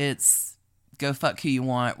divorced. It's go fuck who you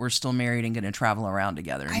want. We're still married and going to travel around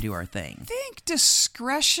together and do our thing. I think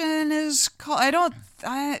discretion is called.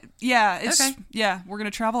 We're going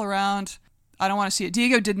to travel around. I don't want to see it.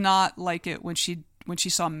 Diego did not like it when she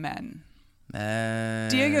saw men.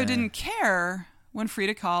 Diego didn't care when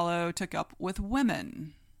Frida Kahlo took up with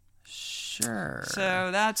women. Sure. So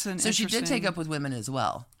that's an So she did take up with women as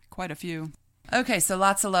well. Quite a few. Okay, so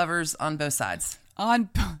lots of lovers on both sides.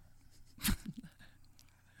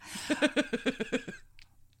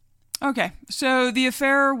 Okay, so the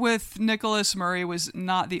affair with Nicholas Murray was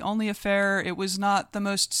not the only affair. It was not the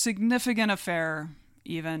most significant affair,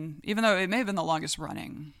 even though it may have been the longest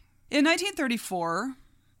running. In 1934,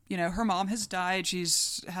 her mom has died.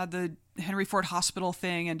 She's had the Henry Ford Hospital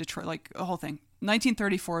thing in Detroit, like a whole thing.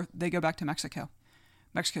 1934, they go back to Mexico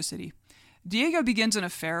City. Diego begins an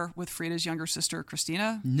affair with Frida's younger sister,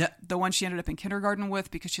 Christina, the one she ended up in kindergarten with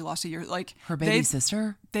because she lost a year. Like her baby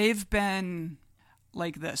sister? They've been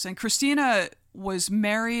like this. And Christina was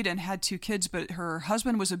married and had 2 kids, but her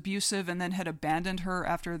husband was abusive and then had abandoned her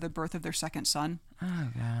after the birth of their second son. Oh,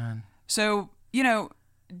 God. So,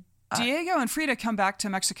 Diego and Frida come back to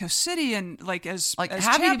Mexico City and as happy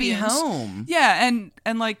champions. To be home. Yeah, and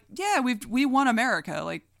we won America.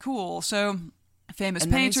 Like, cool. So famous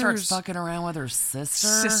and painters. And then he starts fucking around with her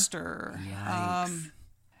sister. Yikes.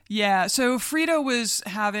 Yeah, so Frida was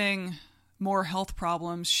having more health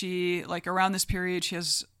problems. She, around this period, she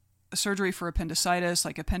has a surgery for appendicitis,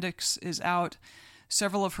 appendix is out.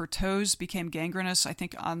 Several of her toes became gangrenous. I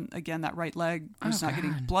think on, again, that right leg was not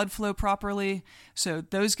getting blood flow properly. So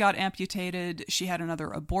those got amputated. She had another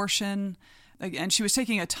abortion. And she was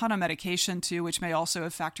taking a ton of medication too, which may also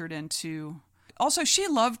have factored into... Also, she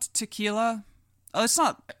loved tequila. Let's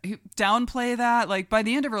not downplay that. By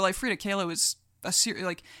the end of her life, Frida Kahlo was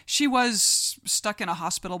she was stuck in a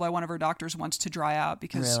hospital by one of her doctors once to dry out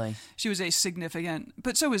because she was a significant,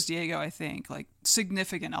 but so was Diego, I think,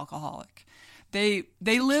 significant alcoholic. They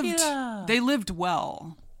lived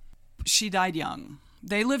well. She died young.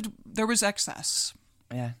 There was excess.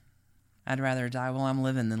 Yeah. I'd rather die while I'm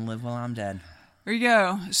living than live while I'm dead. There you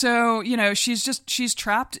go. So, she's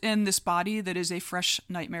trapped in this body that is a fresh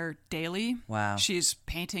nightmare daily. Wow. She's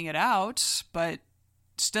painting it out, but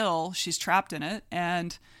still, she's trapped in it,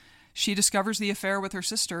 and she discovers the affair with her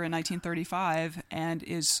sister in 1935 and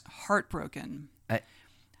is heartbroken.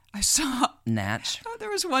 I saw... Natch. Oh, there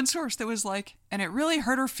was one source that was and it really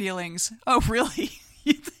hurt her feelings. Oh, really?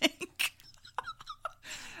 You think?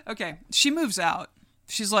 Okay, she moves out.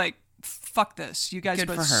 She's like, fuck this. You guys Good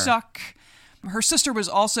both suck. Her sister was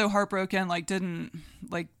also heartbroken,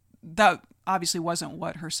 that obviously wasn't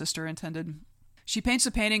what her sister intended. She paints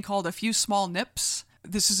a painting called A Few Small Nips.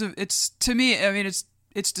 To me,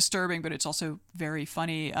 it's disturbing, but it's also very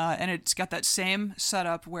funny. And it's got that same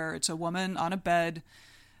setup where it's a woman on a bed,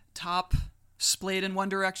 top splayed in one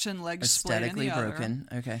direction, legs splayed in the other. Broken.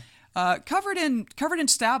 Okay. Covered in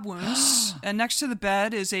stab wounds, and next to the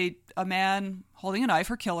bed is a man holding a knife,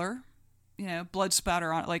 her killer. Blood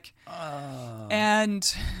spatter on it,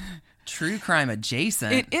 and true crime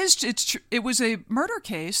adjacent. It was a murder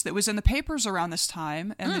case that was in the papers around this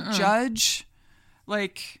time, and the judge, I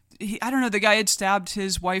don't know, the guy had stabbed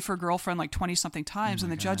his wife or girlfriend 20-something times,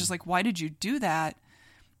 and the judge is like, "Why did you do that?"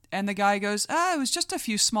 And the guy goes, "It was just a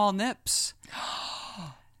few small nips."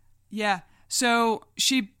 Yeah. So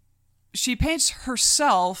she paints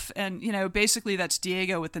herself, and basically that's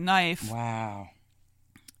Diego with the knife. Wow.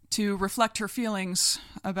 To reflect her feelings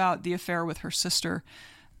about the affair with her sister.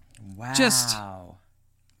 Wow.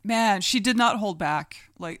 Man, she did not hold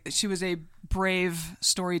back. She was a brave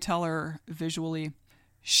storyteller visually.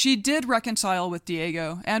 She did reconcile with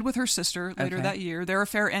Diego and with her sister later that year. Their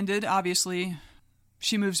affair ended, obviously.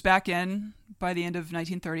 She moves back in by the end of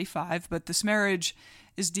 1935, but this marriage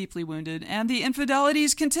is deeply wounded, and the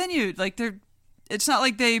infidelities continued. It's not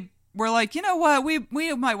like they were like, you know what, we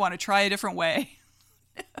might want to try a different way.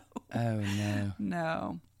 Oh, no.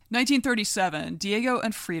 No. 1937, Diego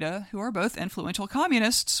and Frida, who are both influential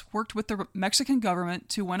communists, worked with the Mexican government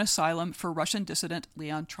to win asylum for Russian dissident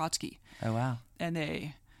Leon Trotsky. Oh, wow. And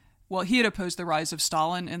he had opposed the rise of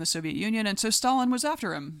Stalin in the Soviet Union, and so Stalin was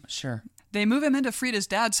after him. Sure. They move him into Frida's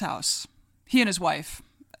dad's house, he and his wife.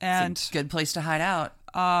 And it's a good place to hide out.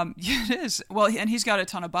 Yeah, it is. Well, and he's got a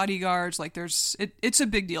ton of bodyguards. It's a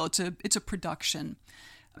big deal. It's a production.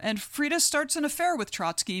 And Frida starts an affair with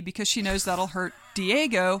Trotsky because she knows that'll hurt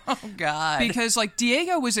Diego. Oh, God. Because,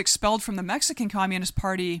 Diego was expelled from the Mexican Communist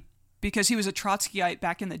Party because he was a Trotskyite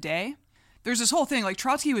back in the day. There's this whole thing,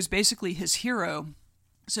 Trotsky was basically his hero.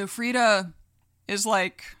 So Frida is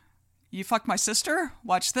like, you fucked my sister?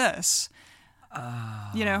 Watch this.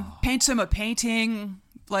 Oh. Paints him a painting.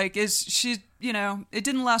 It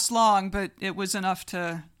didn't last long, but it was enough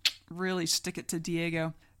to really stick it to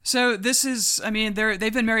Diego. So this is,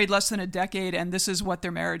 they've been married less than a decade, and this is what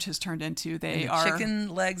their marriage has turned into. Chicken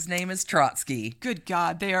leg's name is Trotsky. Good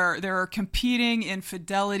God. There are competing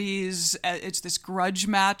infidelities. It's this grudge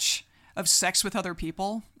match of sex with other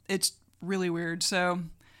people. It's really weird. So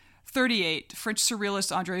 1938, French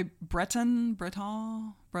surrealist André Breton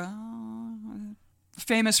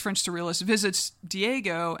famous French surrealist, visits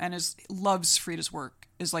Diego and loves Frida's work,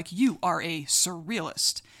 is like, "You are a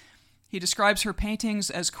surrealist." He describes her paintings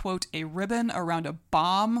as, quote, "a ribbon around a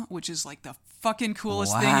bomb," which is like the fucking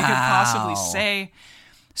coolest thing you could possibly say.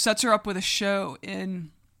 Sets her up with a show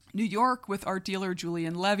in New York with art dealer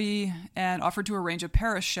Julian Levy, and offered to arrange a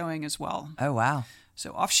Paris showing as well. Oh, wow.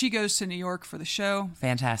 So off she goes to New York for the show.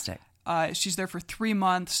 Fantastic. She's there for 3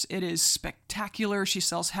 months. It is spectacular. She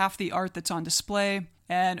sells half the art that's on display,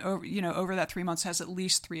 and over that 3 months has at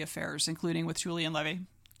least 3 affairs, including with Julian Levy.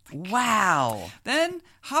 Wow. Then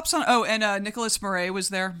hops on. Oh, and Nicolas Mouret was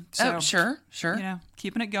there. So, sure.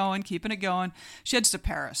 Keeping it going. She heads to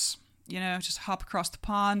Paris. Just hop across the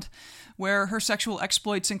pond, where her sexual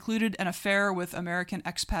exploits included an affair with American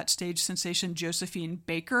expat stage sensation Josephine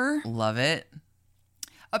Baker. Love it.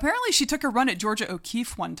 Apparently, she took a run at Georgia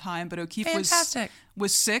O'Keeffe one time, but O'Keeffe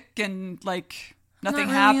was sick and nothing Not really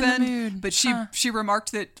happened. in the mood. But she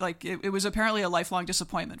remarked that it was apparently a lifelong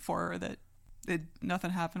disappointment for her that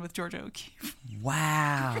nothing happened with Georgia O'Keeffe.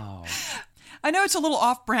 Wow. I know it's a little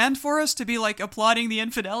off-brand for us to be applauding the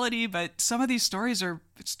infidelity, but some of these stories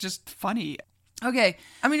it's just funny. Okay.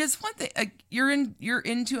 I mean, it's one thing. You're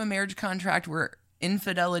into a marriage contract where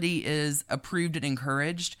infidelity is approved and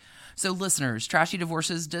encouraged. So listeners, Trashy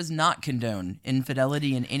Divorces does not condone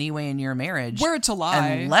infidelity in any way in your marriage. Where it's a lie.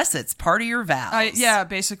 Unless it's part of your vows. Yeah,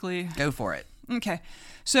 basically. Go for it. Okay.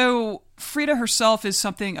 So Frida herself is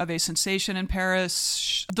something of a sensation in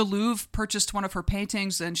Paris. The Louvre purchased one of her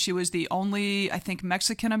paintings, and she was the only, I think,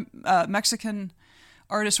 Mexican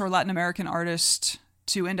artist or Latin American artist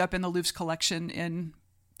to end up in the Louvre's collection in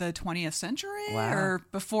the 20th century. Wow. Or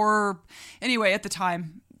before. Anyway, at the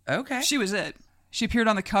time. Okay. She was it. She appeared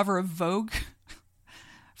on the cover of Vogue,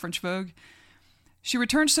 French Vogue. She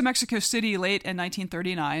returns to Mexico City late in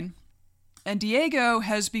 1939. And Diego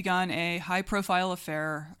has begun a high-profile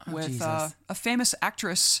affair with a famous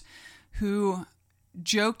actress who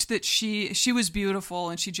joked that she was beautiful,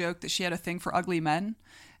 and she joked that she had a thing for ugly men.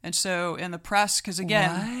 And so in the press, because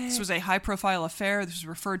again, this was a high-profile affair, this was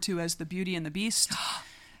referred to as the Beauty and the Beast,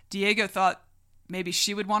 Diego thought maybe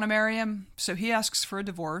she would want to marry him, so he asks for a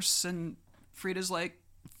divorce, and Frida's like,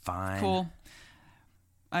 fine. Cool.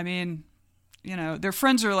 I mean, their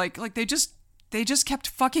friends are like they just kept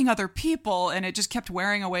fucking other people, and it just kept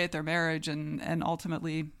wearing away at their marriage, and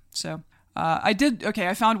ultimately, so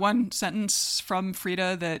I found one sentence from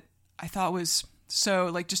Frida that I thought was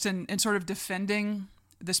so just in sort of defending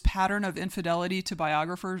this pattern of infidelity to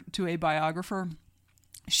a biographer.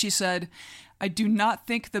 She said, "I do not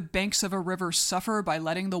think the banks of a river suffer by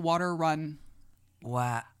letting the water run."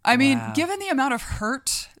 Wow. I mean, given the amount of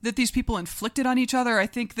hurt that these people inflicted on each other, I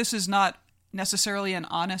think this is not necessarily an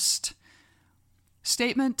honest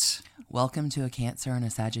statement. Welcome to a Cancer and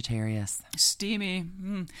a Sagittarius. Steamy.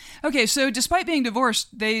 Okay, so despite being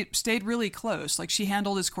divorced, they stayed really close. She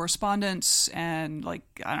handled his correspondence, and I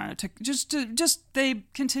don't know, they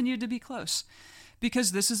continued to be close.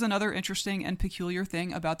 Because this is another interesting and peculiar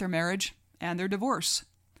thing about their marriage and their divorce.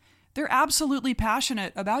 They're absolutely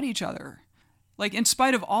passionate about each other. In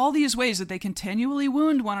spite of all these ways that they continually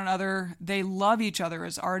wound one another, they love each other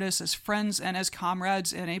as artists, as friends, and as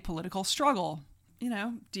comrades in a political struggle.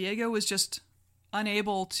 Diego was just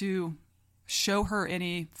unable to show her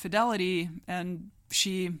any fidelity, and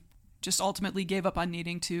she just ultimately gave up on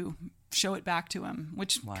needing to show it back to him,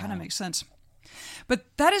 which kind of makes sense. But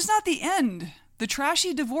that is not the end. The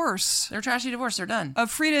trashy divorce. They're trashy divorce. They're done. Of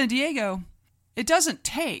Frida and Diego, it doesn't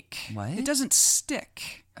take. What? It doesn't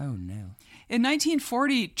stick. Oh, no. In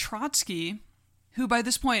 1940, Trotsky, who by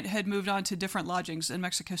this point had moved on to different lodgings in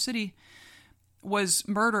Mexico City, was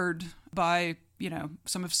murdered by,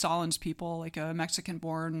 some of Stalin's people, a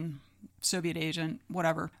Mexican-born Soviet agent,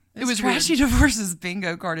 whatever. It was trashy weird. divorce's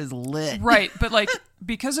bingo card is lit. Right, but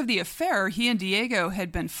because of the affair, he and Diego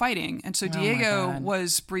had been fighting, and so Diego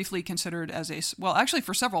was briefly considered as actually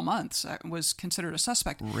for several months, was considered a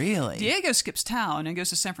suspect. Really? Diego skips town and goes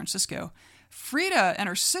to San Francisco. Frida and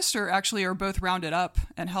her sister actually are both rounded up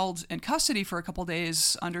and held in custody for a couple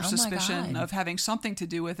days under suspicion of having something to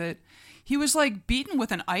do with it. He was beaten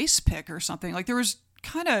with an ice pick or something. There was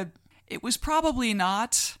it was probably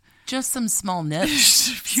not just some small nips,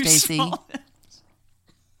 Stacey.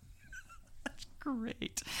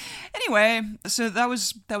 Great. Anyway, so that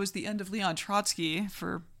was the end of Leon Trotsky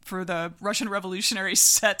for the Russian revolutionary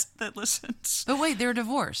set that listens. But wait, they're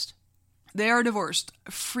divorced. They are divorced.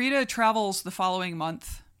 Frida travels the following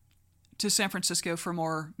month to San Francisco for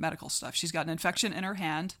more medical stuff. She's got an infection in her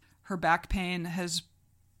hand. Her back pain has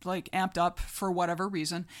amped up for whatever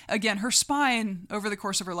reason. Again, her spine over the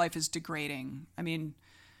course of her life is degrading. I mean,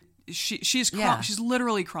 she's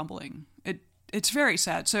literally crumbling. It's very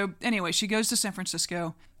sad. So anyway, she goes to San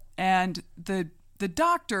Francisco, and the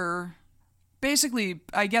doctor, basically,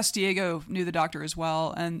 I guess Diego knew the doctor as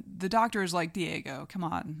well, and the doctor is like, Diego, come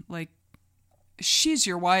on, like, she's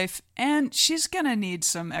your wife, and she's gonna need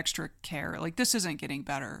some extra care. Like, this isn't getting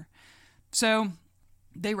better. So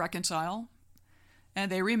they reconcile, and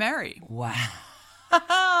they remarry. Wow.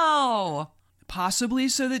 Possibly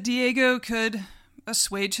so that Diego could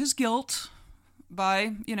assuage his guilt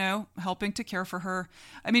by, helping to care for her.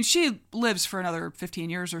 I mean, she lives for another 15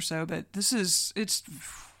 years or so, but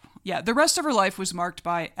the rest of her life was marked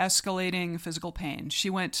by escalating physical pain. She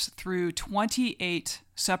went through 28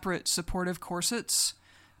 separate supportive corsets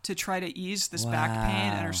to try to ease this back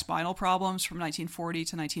pain and her spinal problems from 1940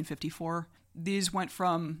 to 1954. These went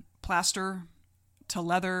from plaster to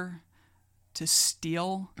leather to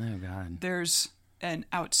steel. Oh, God. There's an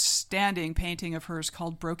outstanding painting of hers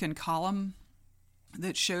called Broken Column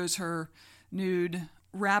that shows her nude,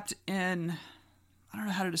 wrapped in, I don't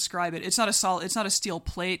know how to describe it. It's not a steel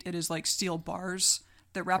plate. It is like steel bars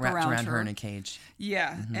that wrapped around her in a cage.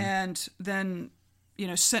 Yeah. Mm-hmm. And then,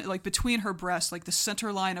 like between her breasts, like the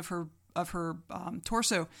center line of her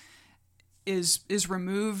torso is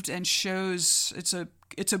removed and shows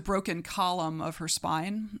it's a broken column of her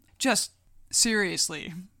spine. Just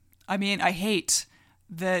seriously. I mean, I hate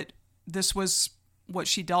that this was what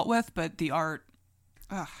she dealt with, but the art,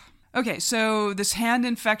 ugh. Okay, so this hand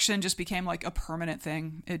infection just became like a permanent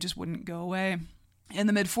thing. It just wouldn't go away. In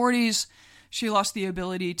the mid-40s, she lost the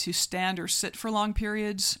ability to stand or sit for long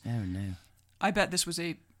periods. Oh, no. I bet this was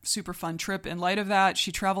a super fun trip. In light of that,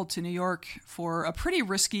 she traveled to New York for a pretty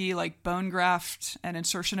risky like bone graft and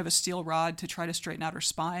insertion of a steel rod to try to straighten out her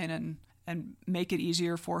spine and make it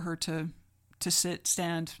easier for her to sit,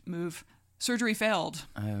 stand, move. Surgery failed.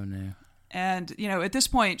 Oh, no. And, at this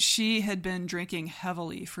point, she had been drinking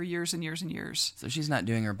heavily for years and years and years. So she's not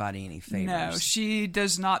doing her body any favors. No, she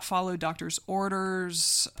does not follow doctor's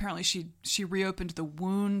orders. Apparently, she reopened the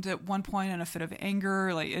wound at one point in a fit of anger.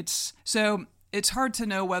 It's hard to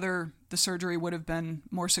know whether the surgery would have been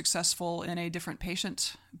more successful in a different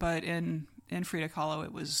patient, but in Frida Kahlo,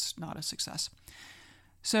 it was not a success.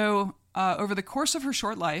 So over the course of her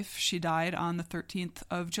short life, she died on the 13th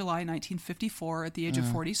of July, 1954, at the age of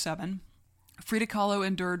 47. Frida Kahlo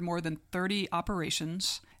endured more than 30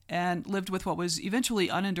 operations and lived with what was eventually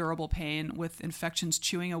unendurable pain, with infections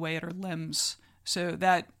chewing away at her limbs. So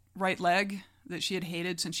that right leg that she had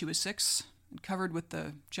hated since she was 6, covered with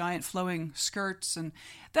the giant flowing skirts, and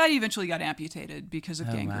that eventually got amputated because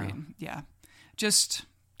of gangrene. Wow. Yeah, just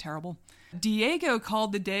terrible. Diego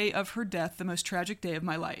called the day of her death the most tragic day of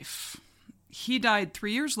my life. He died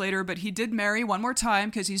 3 years later, but he did marry one more time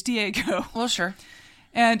because he's Diego. Well, sure.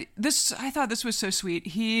 And I thought this was so sweet.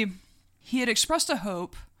 He had expressed a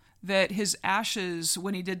hope that his ashes,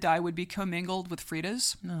 when he did die, would be commingled with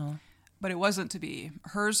Frida's. No. But it wasn't to be.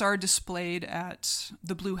 Hers are displayed at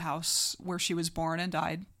the Blue House, where she was born and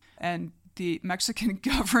died. And the Mexican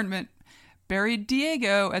government buried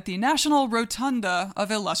Diego at the National Rotunda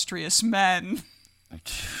of Illustrious Men.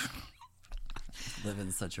 Live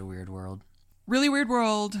in such a weird world. Really weird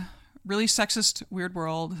world. Really sexist, weird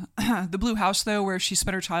world. The Blue House, though, where she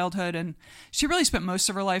spent her childhood, and she really spent most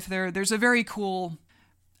of her life there. There's a very cool,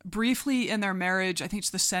 briefly in their marriage, I think it's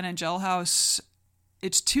the San Angel house.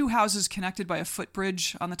 It's 2 houses connected by a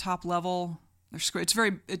footbridge on the top level.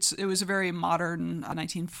 It was a very modern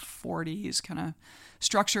 1940s kind of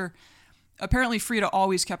structure. Apparently, Frida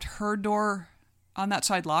always kept her door on that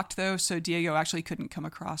side locked, though, so Diego actually couldn't come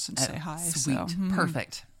across and say hi. Sweet. So,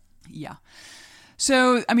 Perfect. Yeah.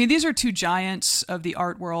 So, I mean, these are 2 giants of the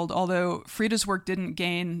art world, although Frida's work didn't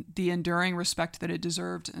gain the enduring respect that it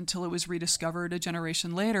deserved until it was rediscovered a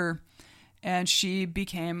generation later. And she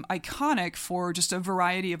became iconic for just a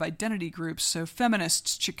variety of identity groups. So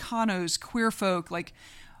feminists, Chicanos, queer folk, like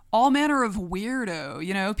all manner of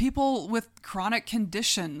weirdo, people with chronic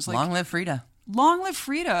conditions. Like, long live Frida. Long live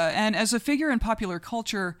Frida. And as a figure in popular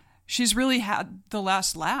culture, she's really had the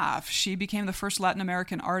last laugh. She became the first Latin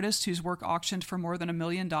American artist whose work auctioned for more than $1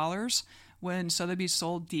 million when Sotheby's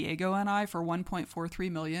sold Diego and I for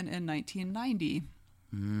 $1.43 million in 1990.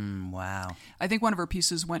 Wow. I think one of her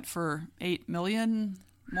pieces went for $8 million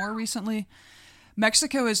more recently.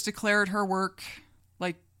 Mexico has declared her work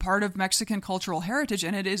like part of Mexican cultural heritage,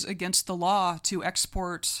 and it is against the law to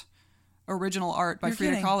export original art by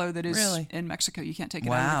Frida Kahlo that is in Mexico. You can't take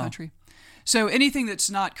it out of the country. So anything that's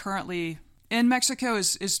not currently in Mexico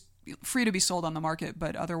is free to be sold on the market,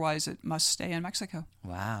 but otherwise it must stay in Mexico.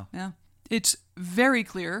 Wow. Yeah. It's very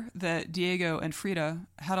clear that Diego and Frida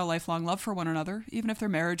had a lifelong love for one another, even if their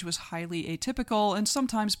marriage was highly atypical and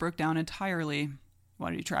sometimes broke down entirely.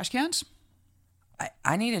 Want to do trash cans?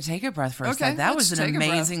 I need to take a breath for a Okay, second. That let's was an take a breath.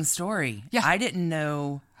 amazing story. Yeah. I didn't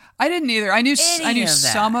know. I didn't either. I knew Any of that.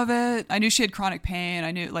 some of it. I knew she had chronic pain.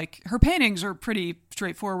 I knew, like, her paintings are pretty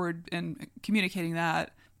straightforward in communicating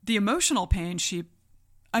that. The emotional pain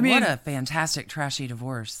What a fantastic trashy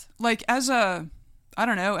divorce. Like, as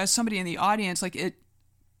somebody in the audience, like, it,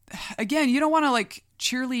 again, you don't want to, like,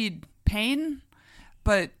 cheerlead pain,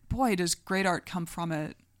 but boy, does great art come from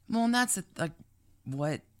it. Well, and that's like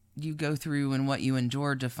what you go through and what you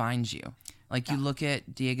endure defines you. Like, you look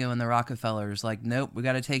at Diego and the Rockefellers, like, nope, we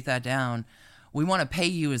got to take that down. We want to pay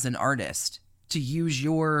you as an artist to use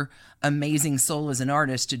your amazing soul as an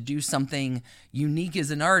artist to do something unique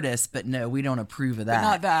as an artist, but no, we don't approve of that. But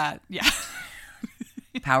not that. Yeah.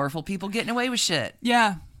 Powerful people getting away with shit.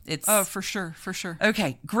 Yeah. It's for sure.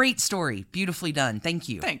 Okay, great story. Beautifully done. Thank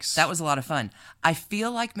you. Thanks. That was a lot of fun. I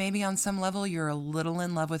feel like maybe on some level you're a little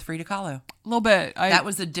in love with Frida Kahlo. A little bit. That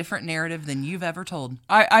was a different narrative than you've ever told.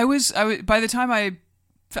 I was by the time I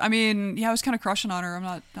was kind of crushing on her. I'm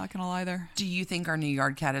not going to lie there. Do you think our new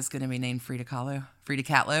yard cat is going to be named Frida Kahlo? Frida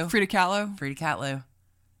Catlo? Frida Kahlo. Frida Catlo.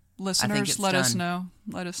 Listeners, let us know.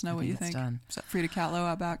 Let us know what you it's think. done. Is that Frida Kahlo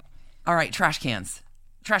out back? All right, trash cans.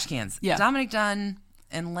 Trash cans. Yeah. Dominick Dunne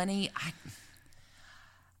and Lenny,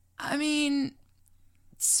 I mean,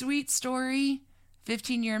 sweet story.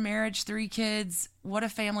 15-year marriage, 3 kids. What a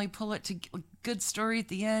family. Pull it to good story at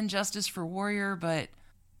the end. Justice for Warrior, but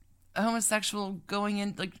homosexual going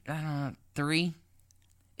in, like, I don't know, 3.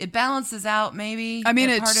 It balances out, maybe. I mean,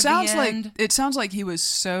 at it part of the sounds like he was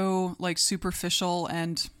so, like, superficial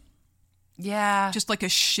and just like a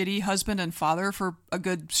shitty husband and father for a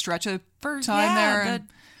good stretch of time there.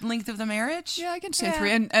 The length of the marriage. Yeah, I can say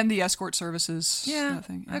 3, and the escort services. Yeah.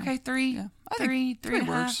 Nothing, Okay, 3. Yeah. I Three think 3 and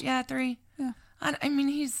a half. works. Yeah, 3. Yeah. I mean,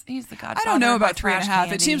 he's the godfather. I don't know of my about 3 and a trash half.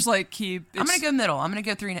 candy. It seems like I'm gonna go middle. I'm gonna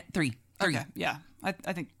go 3. 3. Okay, yeah. I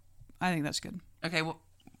think that's good. Okay, well,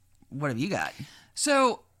 what have you got?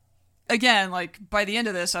 So, again, like, by the end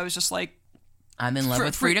of this, I was just like, I'm in love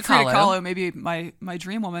with Frida Frida Kahlo. Kahlo, maybe my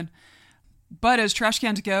dream woman. But as trash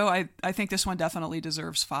cans go, I think this one definitely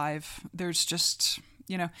deserves 5. There's just,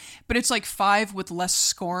 but it's like 5 with less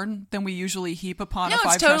scorn than we usually heap upon a 5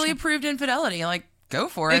 No, it's trash totally can. approved infidelity. Like, go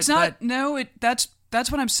for it. It's not.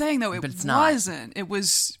 That's what I'm saying though. It it's not. wasn't. It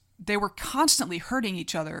was. They were constantly hurting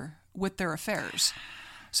each other with their affairs.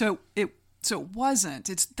 So it wasn't.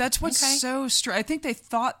 That's what's Okay. so strange. I think they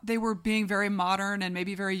thought they were being very modern and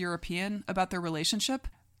maybe very European about their relationship,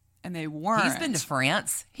 and they weren't. He's been to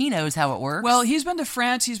France. He knows how it works. Well, he's been to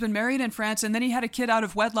France. He's been married in France, and then he had a kid out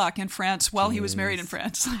of wedlock in France while he was married in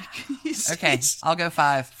France. Okay, I'll go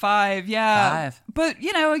 5. 5, yeah. 5. But,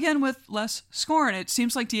 again, with less scorn. It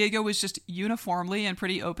seems like Diego was just uniformly and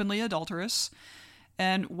pretty openly adulterous.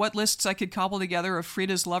 And what lists I could cobble together of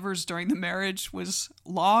Frida's lovers during the marriage was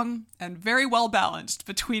long and very well balanced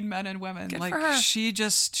between men and women. Good like, for her. she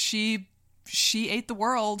ate the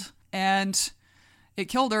world, and it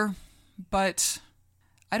killed her. But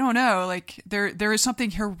I don't know. Like, there is something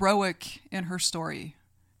heroic in her story.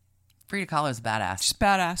 Frida Kahlo's badass. She's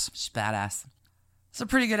badass. She's badass. So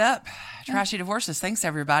pretty good up. Trashy Divorces. Thanks,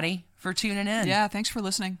 everybody, for tuning in. Yeah, thanks for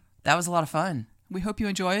listening. That was a lot of fun. We hope you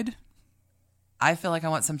enjoyed. I feel like I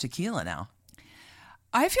want some tequila now.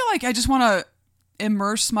 I feel like I just want to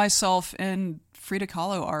immerse myself in Frida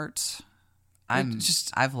Kahlo art.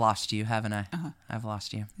 I've lost you, haven't I? Uh-huh. I've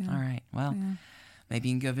lost you. Yeah. All right. Well, maybe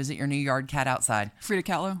you can go visit your new yard cat outside. Frida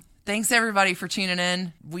Kahlo. Thanks, everybody, for tuning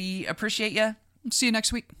in. We appreciate you. See you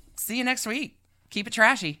next week. See you next week. Keep it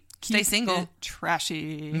trashy. Stay single. It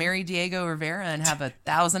trashy. Marry Diego Rivera and have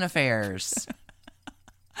 1,000 affairs.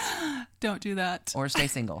 Don't do that. Or stay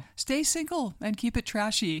single. Stay single and keep it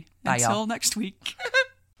trashy. Bye, Until y'all. next week.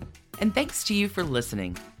 And thanks to you for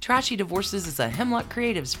listening. Trashy Divorces is a Hemlock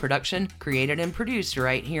Creatives production, created and produced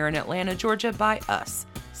right here in Atlanta, Georgia by us,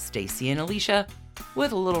 Stacy and Alicia,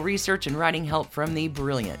 with a little research and writing help from the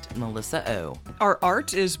brilliant Melissa O. Our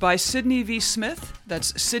art is by Sydney V. Smith.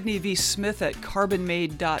 That's Sydney V. Smith at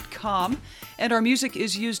carbonmade.com. And our music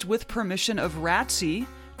is used with permission of Ratsy.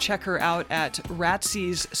 Check her out at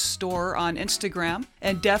Ratsy's store on Instagram.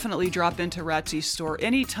 And definitely drop into Ratsy's store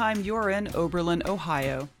anytime you're in Oberlin,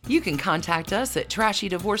 Ohio. You can contact us at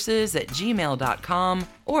trashydivorces@gmail.com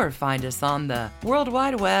or find us on the World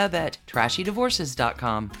Wide Web at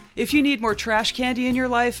trashydivorces.com. If you need more trash candy in your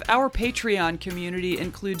life, our Patreon community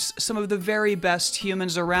includes some of the very best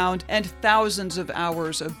humans around and thousands of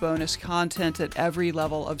hours of bonus content at every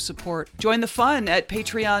level of support. Join the fun at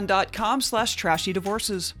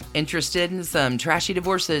patreon.com/trashydivorces. Interested in some Trashy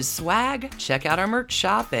Divorces swag? Check out our merch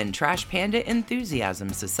shop and Trash Panda Enthusiasm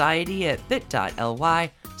Society at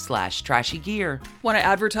bit.ly/trashygear. Want to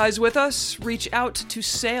advertise with us? Reach out to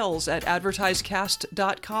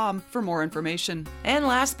sales@advertisecast.com for more information. And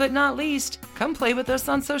last but not least, come play with us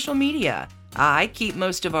on social media. I keep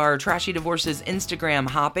most of our Trashy Divorces Instagram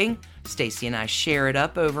hopping. Stacy and I share it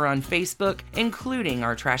up over on Facebook, including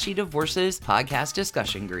our Trashy Divorces podcast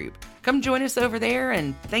discussion group. Come join us over there,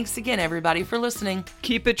 and thanks again, everybody, for listening.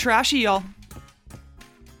 Keep it trashy, y'all.